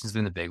education's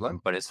been the big one,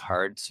 but it's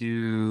hard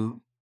to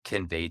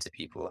convey to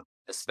people,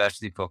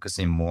 especially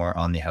focusing more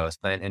on the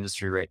houseplant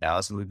industry right now.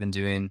 So we've been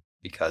doing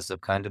because of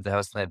kind of the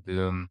houseplant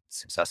boom,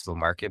 successful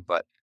market,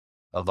 but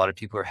a lot of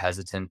people are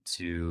hesitant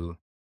to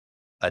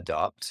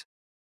adopt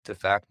the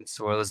fact that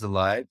soil is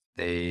alive.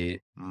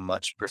 They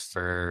much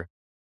prefer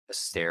a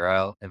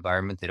sterile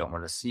environment. They don't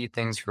want to see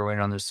things growing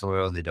on their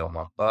soil. They don't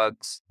want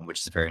bugs,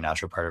 which is a very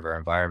natural part of our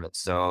environment.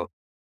 So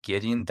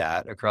getting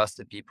that across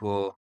to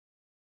people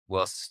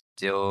while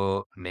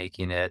still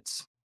making it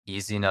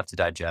easy enough to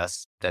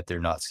digest that they're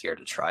not scared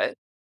to try it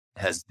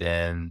has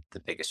been the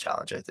biggest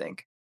challenge, I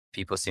think.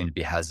 People seem to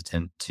be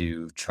hesitant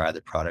to try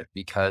the product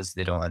because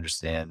they don't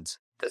understand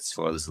that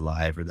soil is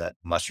alive or that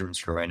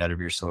mushrooms growing out of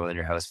your soil and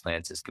your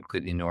houseplants is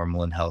completely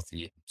normal and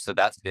healthy. So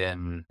that's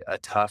been a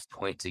tough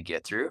point to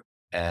get through.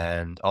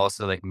 And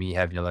also like me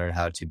having to learn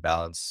how to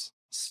balance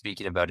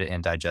speaking about it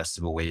in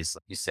digestible ways.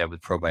 Like you said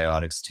with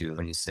probiotics too,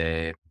 when you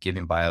say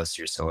giving BIOS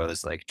to your soil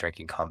is like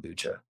drinking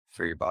kombucha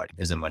for your body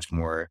is a much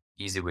more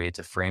easy way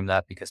to frame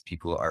that because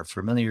people are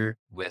familiar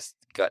with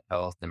gut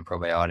health and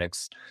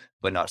probiotics,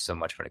 but not so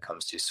much when it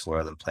comes to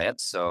soil and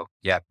plants. So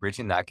yeah,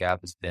 bridging that gap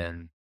has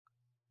been,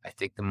 I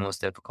think, the most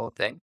difficult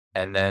thing.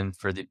 And then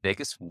for the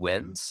biggest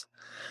wins,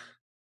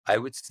 I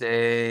would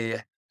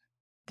say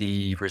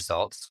the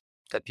results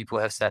that people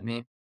have sent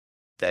me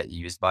that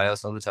use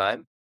BIOS all the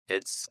time.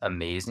 It's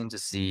amazing to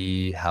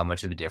see how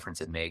much of a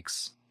difference it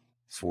makes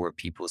for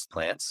people's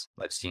plants.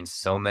 I've seen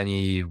so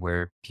many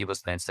where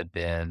people's plants have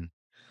been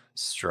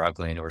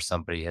struggling or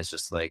somebody has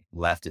just like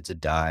left it to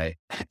die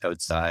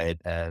outside.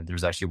 And there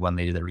was actually one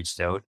lady that reached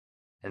out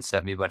and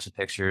sent me a bunch of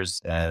pictures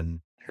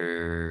and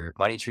her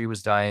money tree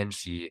was dying.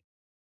 She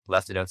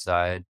left it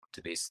outside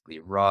to basically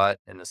rot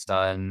in the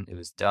sun. It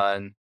was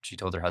done. She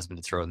told her husband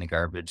to throw it in the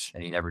garbage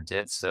and he never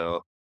did.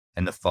 So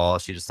in the fall,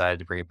 she decided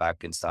to bring it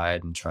back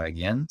inside and try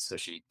again. So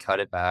she cut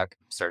it back,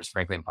 started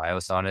sprinkling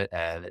BIOS on it,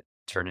 and it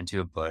turned into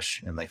a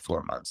bush in like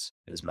 4 months.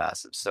 It was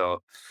massive.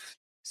 So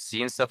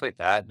seeing stuff like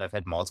that, and I've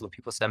had multiple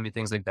people send me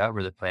things like that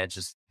where the plant's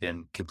just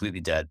been completely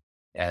dead.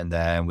 And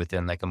then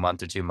within like a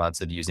month or 2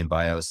 months of using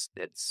BIOS,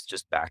 it's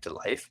just back to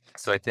life.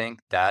 So I think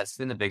that's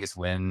been the biggest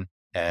win.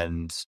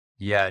 And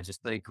yeah,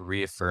 just like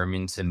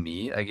reaffirming to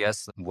me, I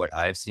guess, what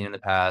I've seen in the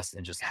past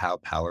and just how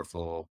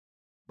powerful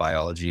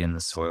biology in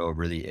the soil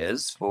really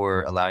is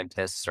for allowing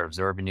plants to start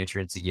absorbing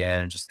nutrients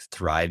again and just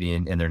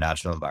thriving in their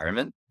natural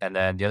environment. And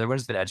then the other one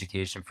has been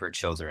education for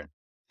children.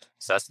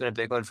 So that's been a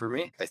big one for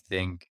me. I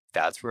think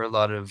that's where a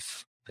lot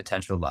of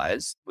potential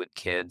lies with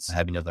kids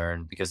having to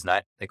learn because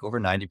not like over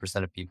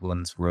 90% of people in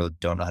this world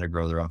don't know how to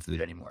grow their own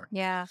food anymore.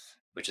 Yeah.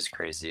 Which is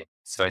crazy.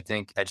 So I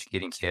think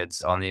educating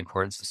kids on the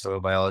importance of soil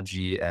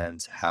biology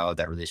and how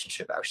that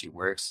relationship actually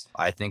works,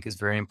 I think is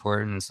very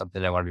important and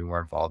something I want to be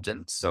more involved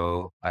in.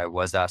 So I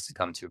was asked to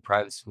come to a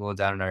private school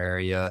down in our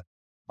area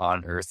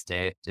on Earth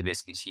Day to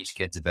basically teach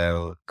kids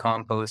about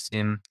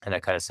composting. And I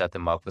kind of set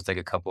them up with like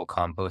a couple of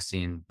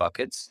composting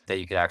buckets that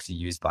you could actually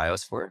use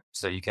BIOS for.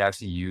 So you could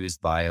actually use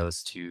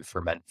BIOS to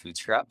ferment food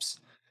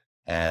scraps.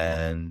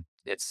 And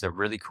it's a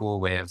really cool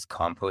way of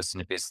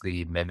composting. It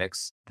basically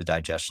mimics the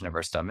digestion of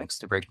our stomachs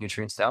to break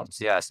nutrients down.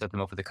 So yeah, I set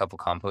them up with a couple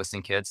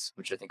composting kits,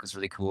 which I think was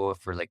really cool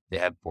for like, they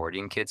have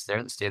boarding kids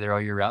there that stay there all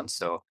year round.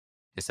 So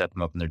they set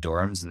them up in their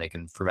dorms and they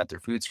can ferment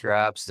their food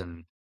scraps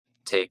and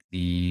take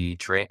the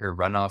drain or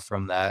runoff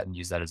from that and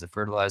use that as a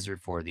fertilizer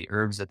for the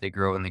herbs that they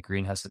grow in the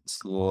greenhouse at the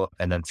school,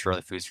 and then throw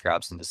the food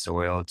scraps into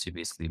soil to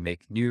basically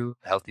make new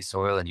healthy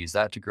soil and use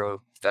that to grow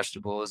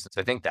vegetables.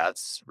 So I think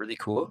that's really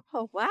cool.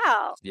 Oh,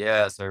 wow.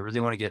 Yeah, so I really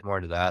want to get more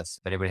into that.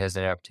 So if anybody has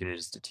any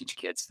opportunities to teach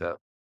kids the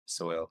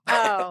soil,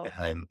 Oh,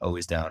 I'm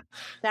always down.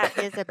 that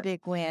is a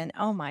big win.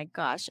 Oh my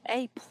gosh.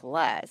 A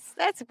plus.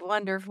 That's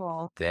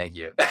wonderful. Thank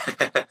you.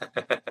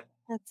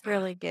 That's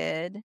really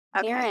good.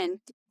 Okay.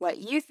 Aaron, what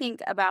you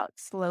think about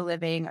slow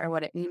living or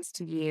what it means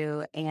to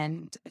you,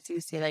 and if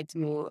you say like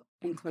to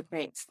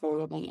incorporate slow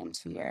living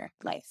into your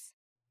life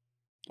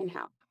and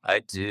how? I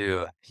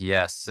do.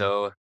 Yeah.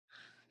 So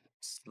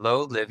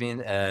slow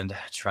living and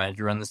trying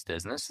to run this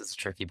business is a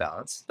tricky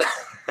balance.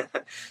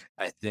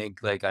 I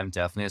think like I'm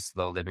definitely a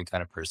slow living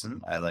kind of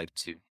person. I like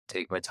to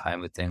take my time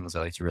with things.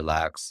 I like to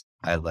relax.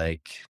 I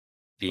like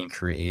being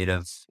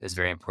creative is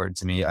very important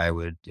to me.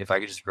 If I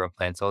could just grow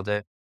plants all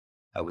day,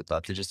 I would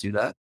love to just do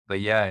that.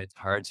 But yeah, it's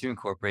hard to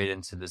incorporate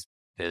into this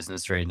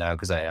business right now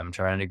because I am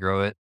trying to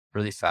grow it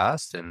really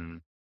fast and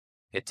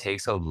it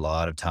takes a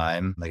lot of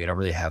time. Like I don't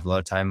really have a lot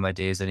of time in my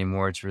days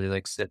anymore to really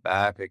like sit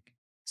back. Like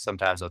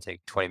sometimes I'll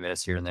take 20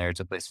 minutes here and there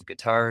to play some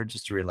guitar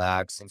just to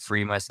relax and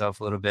free myself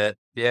a little bit.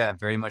 Yeah, I'm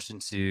very much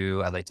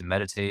I like to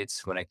meditate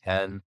when I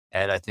can.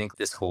 And I think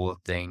this whole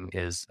thing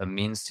is a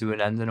means to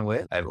an end in a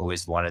way. I've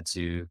always wanted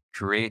to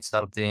create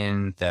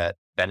something that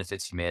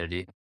benefits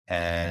humanity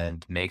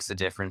and makes a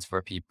difference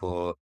for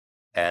people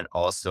and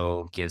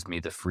also gives me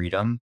the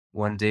freedom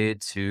one day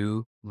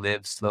to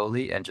live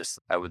slowly and just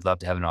I would love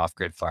to have an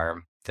off-grid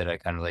farm that I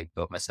kind of like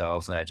built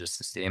myself and I just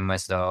sustain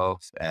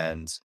myself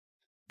and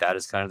that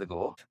is kind of the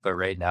goal. But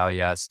right now,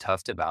 yeah, it's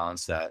tough to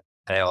balance that.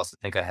 And I also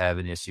think I have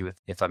an issue with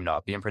if I'm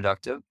not being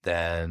productive,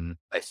 then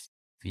I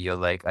feel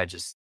like I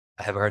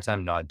have a hard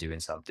time not doing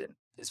something.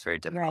 It's very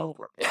difficult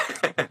for me.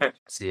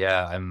 So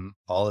yeah, I'm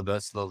all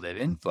about slow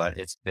living, but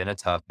it's been a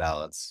tough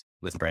balance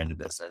with branded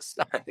business,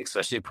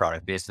 especially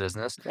product-based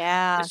business.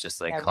 Yeah. It's just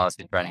like Yeah,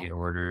 constantly trying to get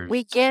orders.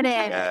 We get it.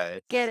 Yeah,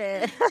 Get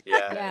it.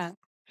 yeah, Yeah.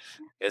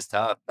 it's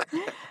tough.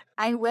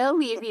 I will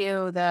leave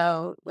you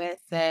though with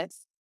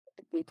this.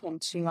 We can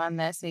chew on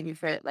this maybe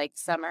for like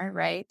summer,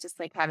 right? Just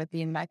like have it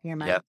be in the back of your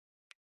mind. Yep.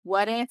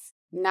 What if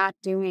not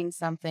doing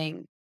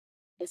something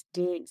is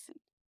doing something?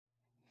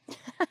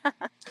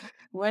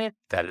 What if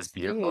That is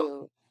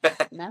beautiful. do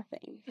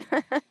nothing?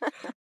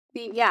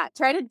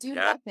 Try to do Yeah.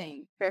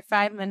 nothing for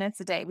 5 minutes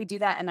a day. We do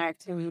that in our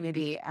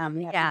community.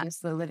 We have Yeah. to do a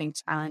slow living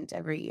challenge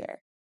every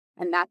year.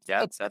 And it's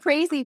that's-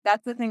 crazy.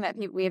 That's the thing that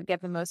we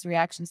get the most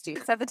reactions to.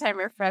 Set the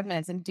timer for 5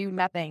 minutes and do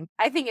nothing.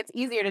 I think it's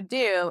easier to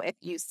do if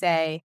you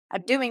say,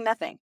 I'm doing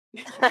nothing.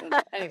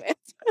 Anyways.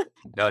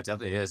 No, it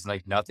definitely is.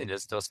 Like nothing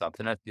is still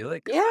something, I feel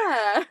like.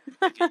 Yeah.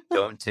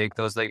 Don't take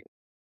those like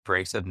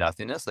breaks of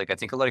nothingness. Like I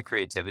think a lot of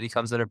creativity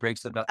comes out of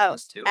breaks of Oh,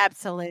 nothingness too.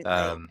 absolutely.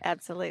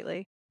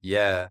 Absolutely.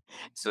 Yeah.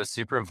 So it's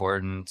super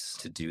important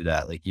to do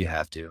that. Like you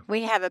have to.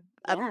 We have a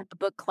Yeah.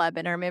 book club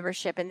in our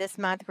membership, and this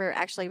month we're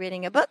actually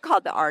reading a book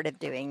called The Art of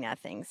Doing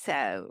Nothing.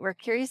 So we're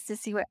curious to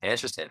see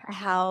Interesting.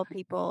 how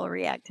people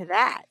react to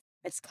that.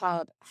 It's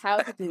called How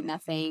to Do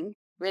Nothing,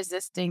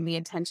 Resisting the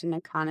Attention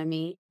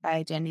Economy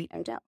by Jenny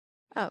Odell.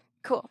 Oh,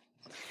 cool.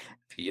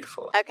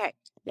 Beautiful. Okay.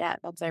 Yeah,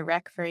 that's a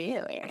rec for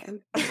you,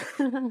 Erin.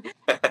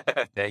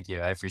 Thank you.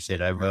 I appreciate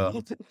it. I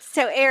will.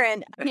 So,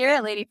 Erin, Here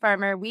at Lady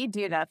Farmer, we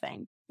do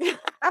nothing.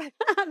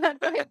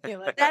 That's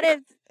ridiculous. that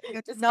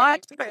is Just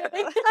not kidding.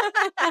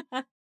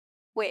 true.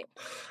 Wait,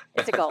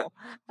 it's a goal.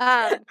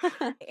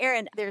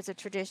 Erin, there's a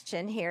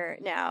tradition here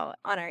now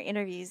on our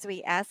interviews.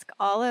 We ask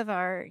all of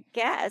our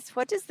guests,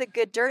 what does the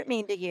good dirt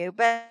mean to you?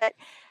 But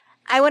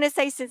I want to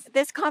say, since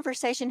this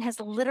conversation has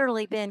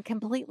literally been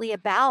completely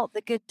about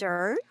the good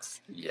dirt,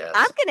 Yes.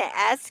 I'm going to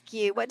ask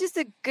you, what does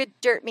the good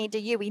dirt mean to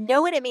you? We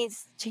know what it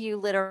means to you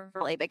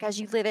literally because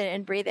you live it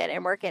and breathe it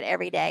and work it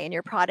every day, and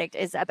your product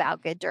is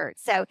about good dirt.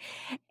 So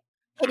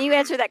can you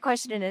answer that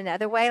question in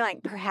another way,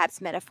 like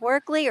perhaps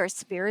metaphorically or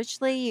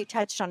spiritually? You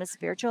touched on a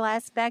spiritual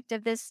aspect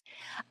of this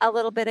a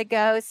little bit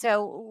ago.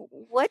 So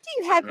what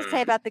do you have to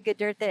say about the good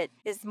dirt that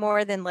is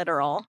more than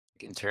literal?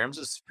 In terms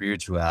of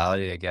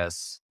spirituality, I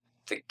guess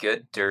the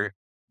good dirt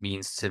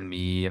means to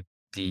me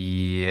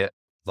the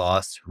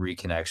lost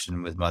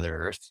reconnection with Mother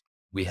Earth.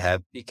 We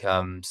have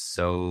become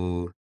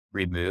so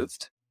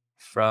removed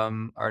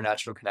from our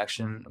natural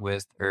connection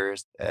with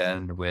Earth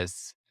and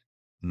with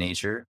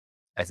nature.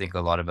 I think a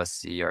lot of us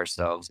see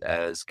ourselves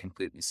as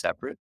completely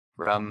separate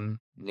from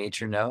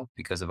nature now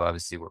because of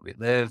obviously where we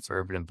live,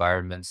 urban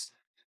environments.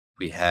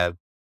 We have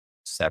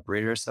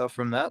separated ourselves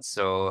from that.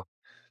 So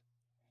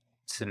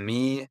to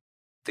me,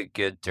 the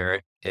good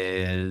dirt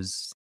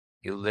is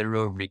a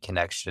literal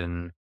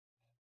reconnection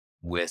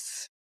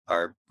with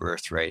our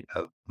birthright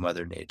of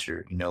Mother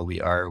Nature. You know, we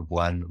are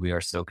one, we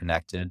are so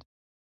connected.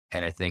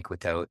 And I think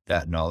without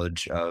that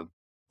knowledge of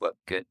what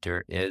good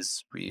dirt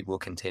is, we will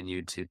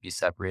continue to be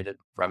separated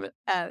from it.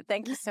 Oh,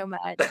 thank you so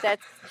much.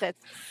 That's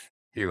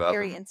You're welcome.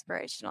 very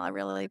inspirational. I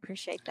really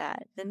appreciate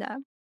that. And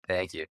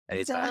Thank you.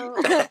 Anytime.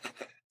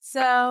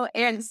 So,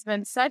 Erin, this has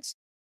been such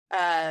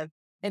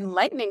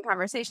enlightening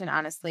conversation,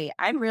 honestly.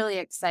 I'm really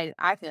excited.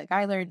 I feel like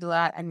I learned a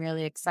lot. I'm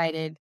really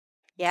excited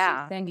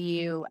to send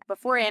you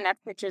before and after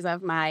pictures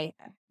of my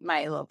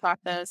little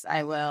pothos.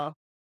 I will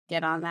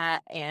get on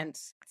that and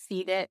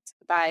feed it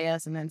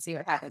BIOS and then see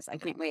what happens. I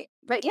can't wait.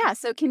 But yeah,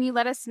 so can you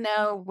let us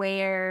know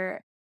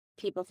where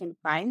people can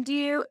find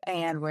you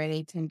and where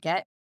they can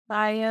get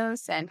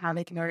BIOS and how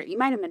they can order? You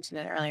might have mentioned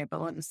it earlier, but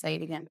won't say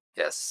it again.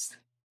 Yes.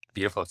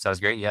 Beautiful. Sounds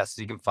great. Yes.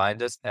 So you can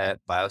find us at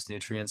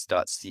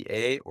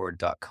biosnutrients.ca or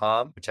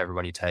 .com, whichever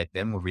one you type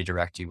in will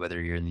redirect you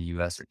whether you're in the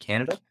US or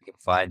Canada. You can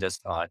find us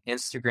on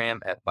Instagram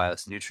at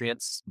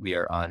biosnutrients. We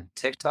are on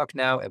TikTok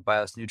now at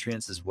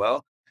biosnutrients as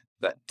well.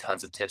 Got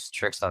tons of tips and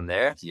tricks on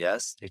there.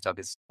 Yes, TikTok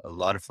is a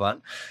lot of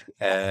fun.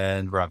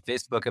 And we're on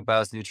Facebook at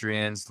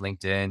biosnutrients,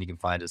 LinkedIn. You can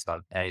find us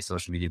on any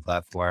social media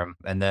platform.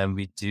 And then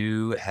we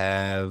do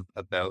have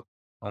about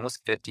almost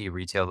 50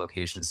 retail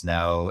locations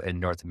now in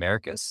North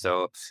America.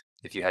 So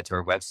if you head to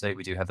our website,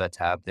 we do have that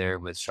tab there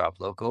with Shop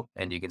Local,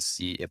 and you can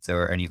see if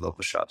there are any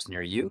local shops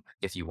near you.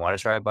 If you want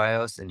to try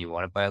BIOS and you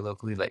want to buy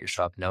locally, let your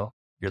shop know,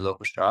 your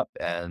local shop,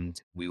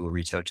 and we will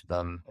reach out to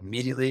them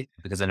immediately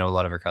because I know a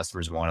lot of our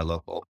customers want a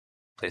local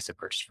place to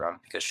purchase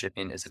from because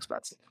shipping is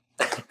expensive.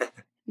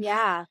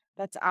 Yeah,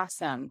 that's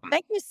awesome.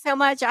 Thank you so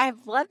much.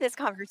 I've loved this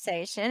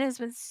conversation. It's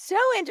been so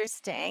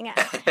interesting.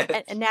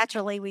 And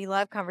naturally, we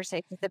love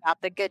conversations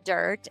about the good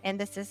dirt, and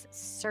this is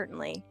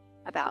certainly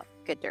about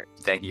good dirt.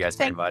 Thank you guys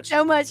very Thanks much.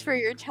 so much for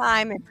your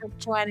time and for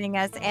joining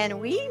us. And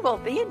we will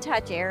be in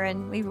touch,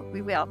 Aaron. We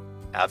will.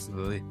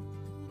 Absolutely.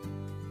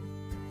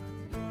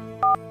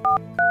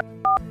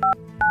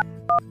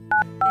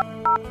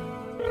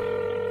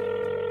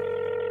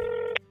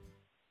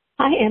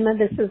 Hi, Emma.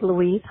 This is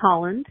Louise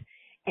Holland,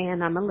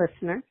 and I'm a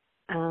listener.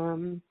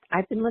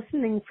 I've been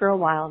listening for a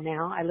while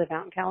now. I live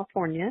out in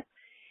California,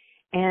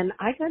 and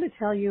I got to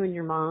tell you and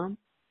your mom,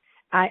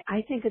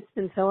 I think it's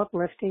been so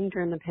uplifting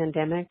during the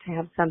pandemic to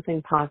have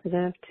something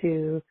positive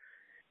to,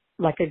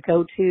 like a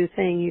go-to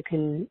thing you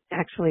can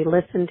actually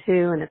listen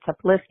to, and it's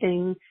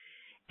uplifting,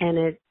 and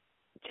it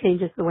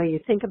changes the way you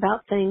think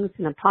about things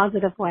in a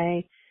positive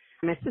way.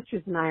 My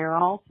sisters and I are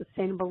all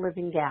sustainable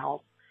living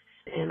gals.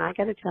 And I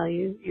got to tell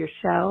you, your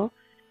show,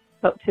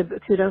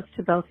 kudos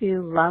to both of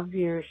you. Love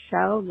your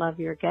show. Love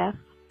your guests.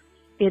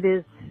 It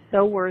is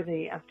so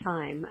worthy of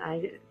time.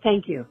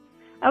 Thank you.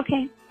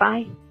 Okay,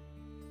 bye.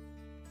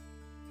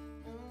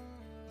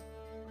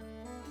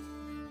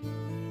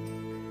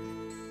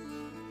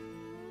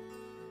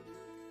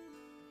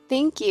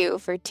 Thank you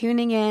for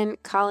tuning in,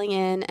 calling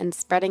in, and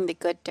spreading the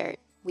good dirt.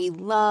 We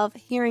love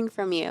hearing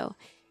from you.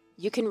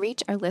 You can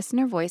reach our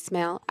listener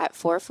voicemail at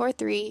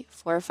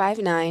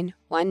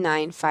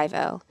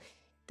 443-459-1950.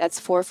 That's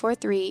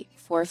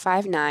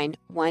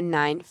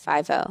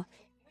 443-459-1950.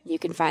 You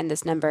can find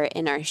this number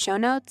in our show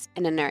notes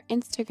and in our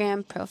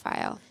Instagram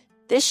profile.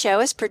 This show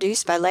is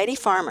produced by Lady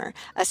Farmer,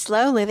 a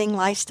slow living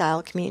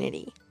lifestyle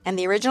community, and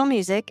the original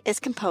music is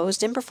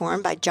composed and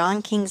performed by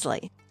John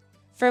Kingsley.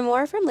 For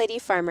more from Lady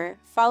Farmer,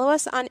 follow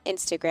us on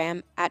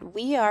Instagram at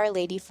We Are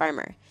Lady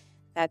Farmer.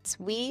 That's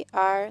We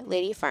Are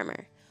Lady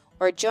Farmer.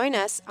 Or join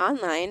us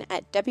online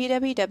at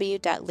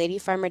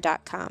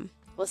www.ladyfarmer.com.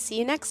 We'll see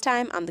you next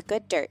time on The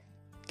Good Dirt.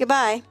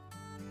 Goodbye.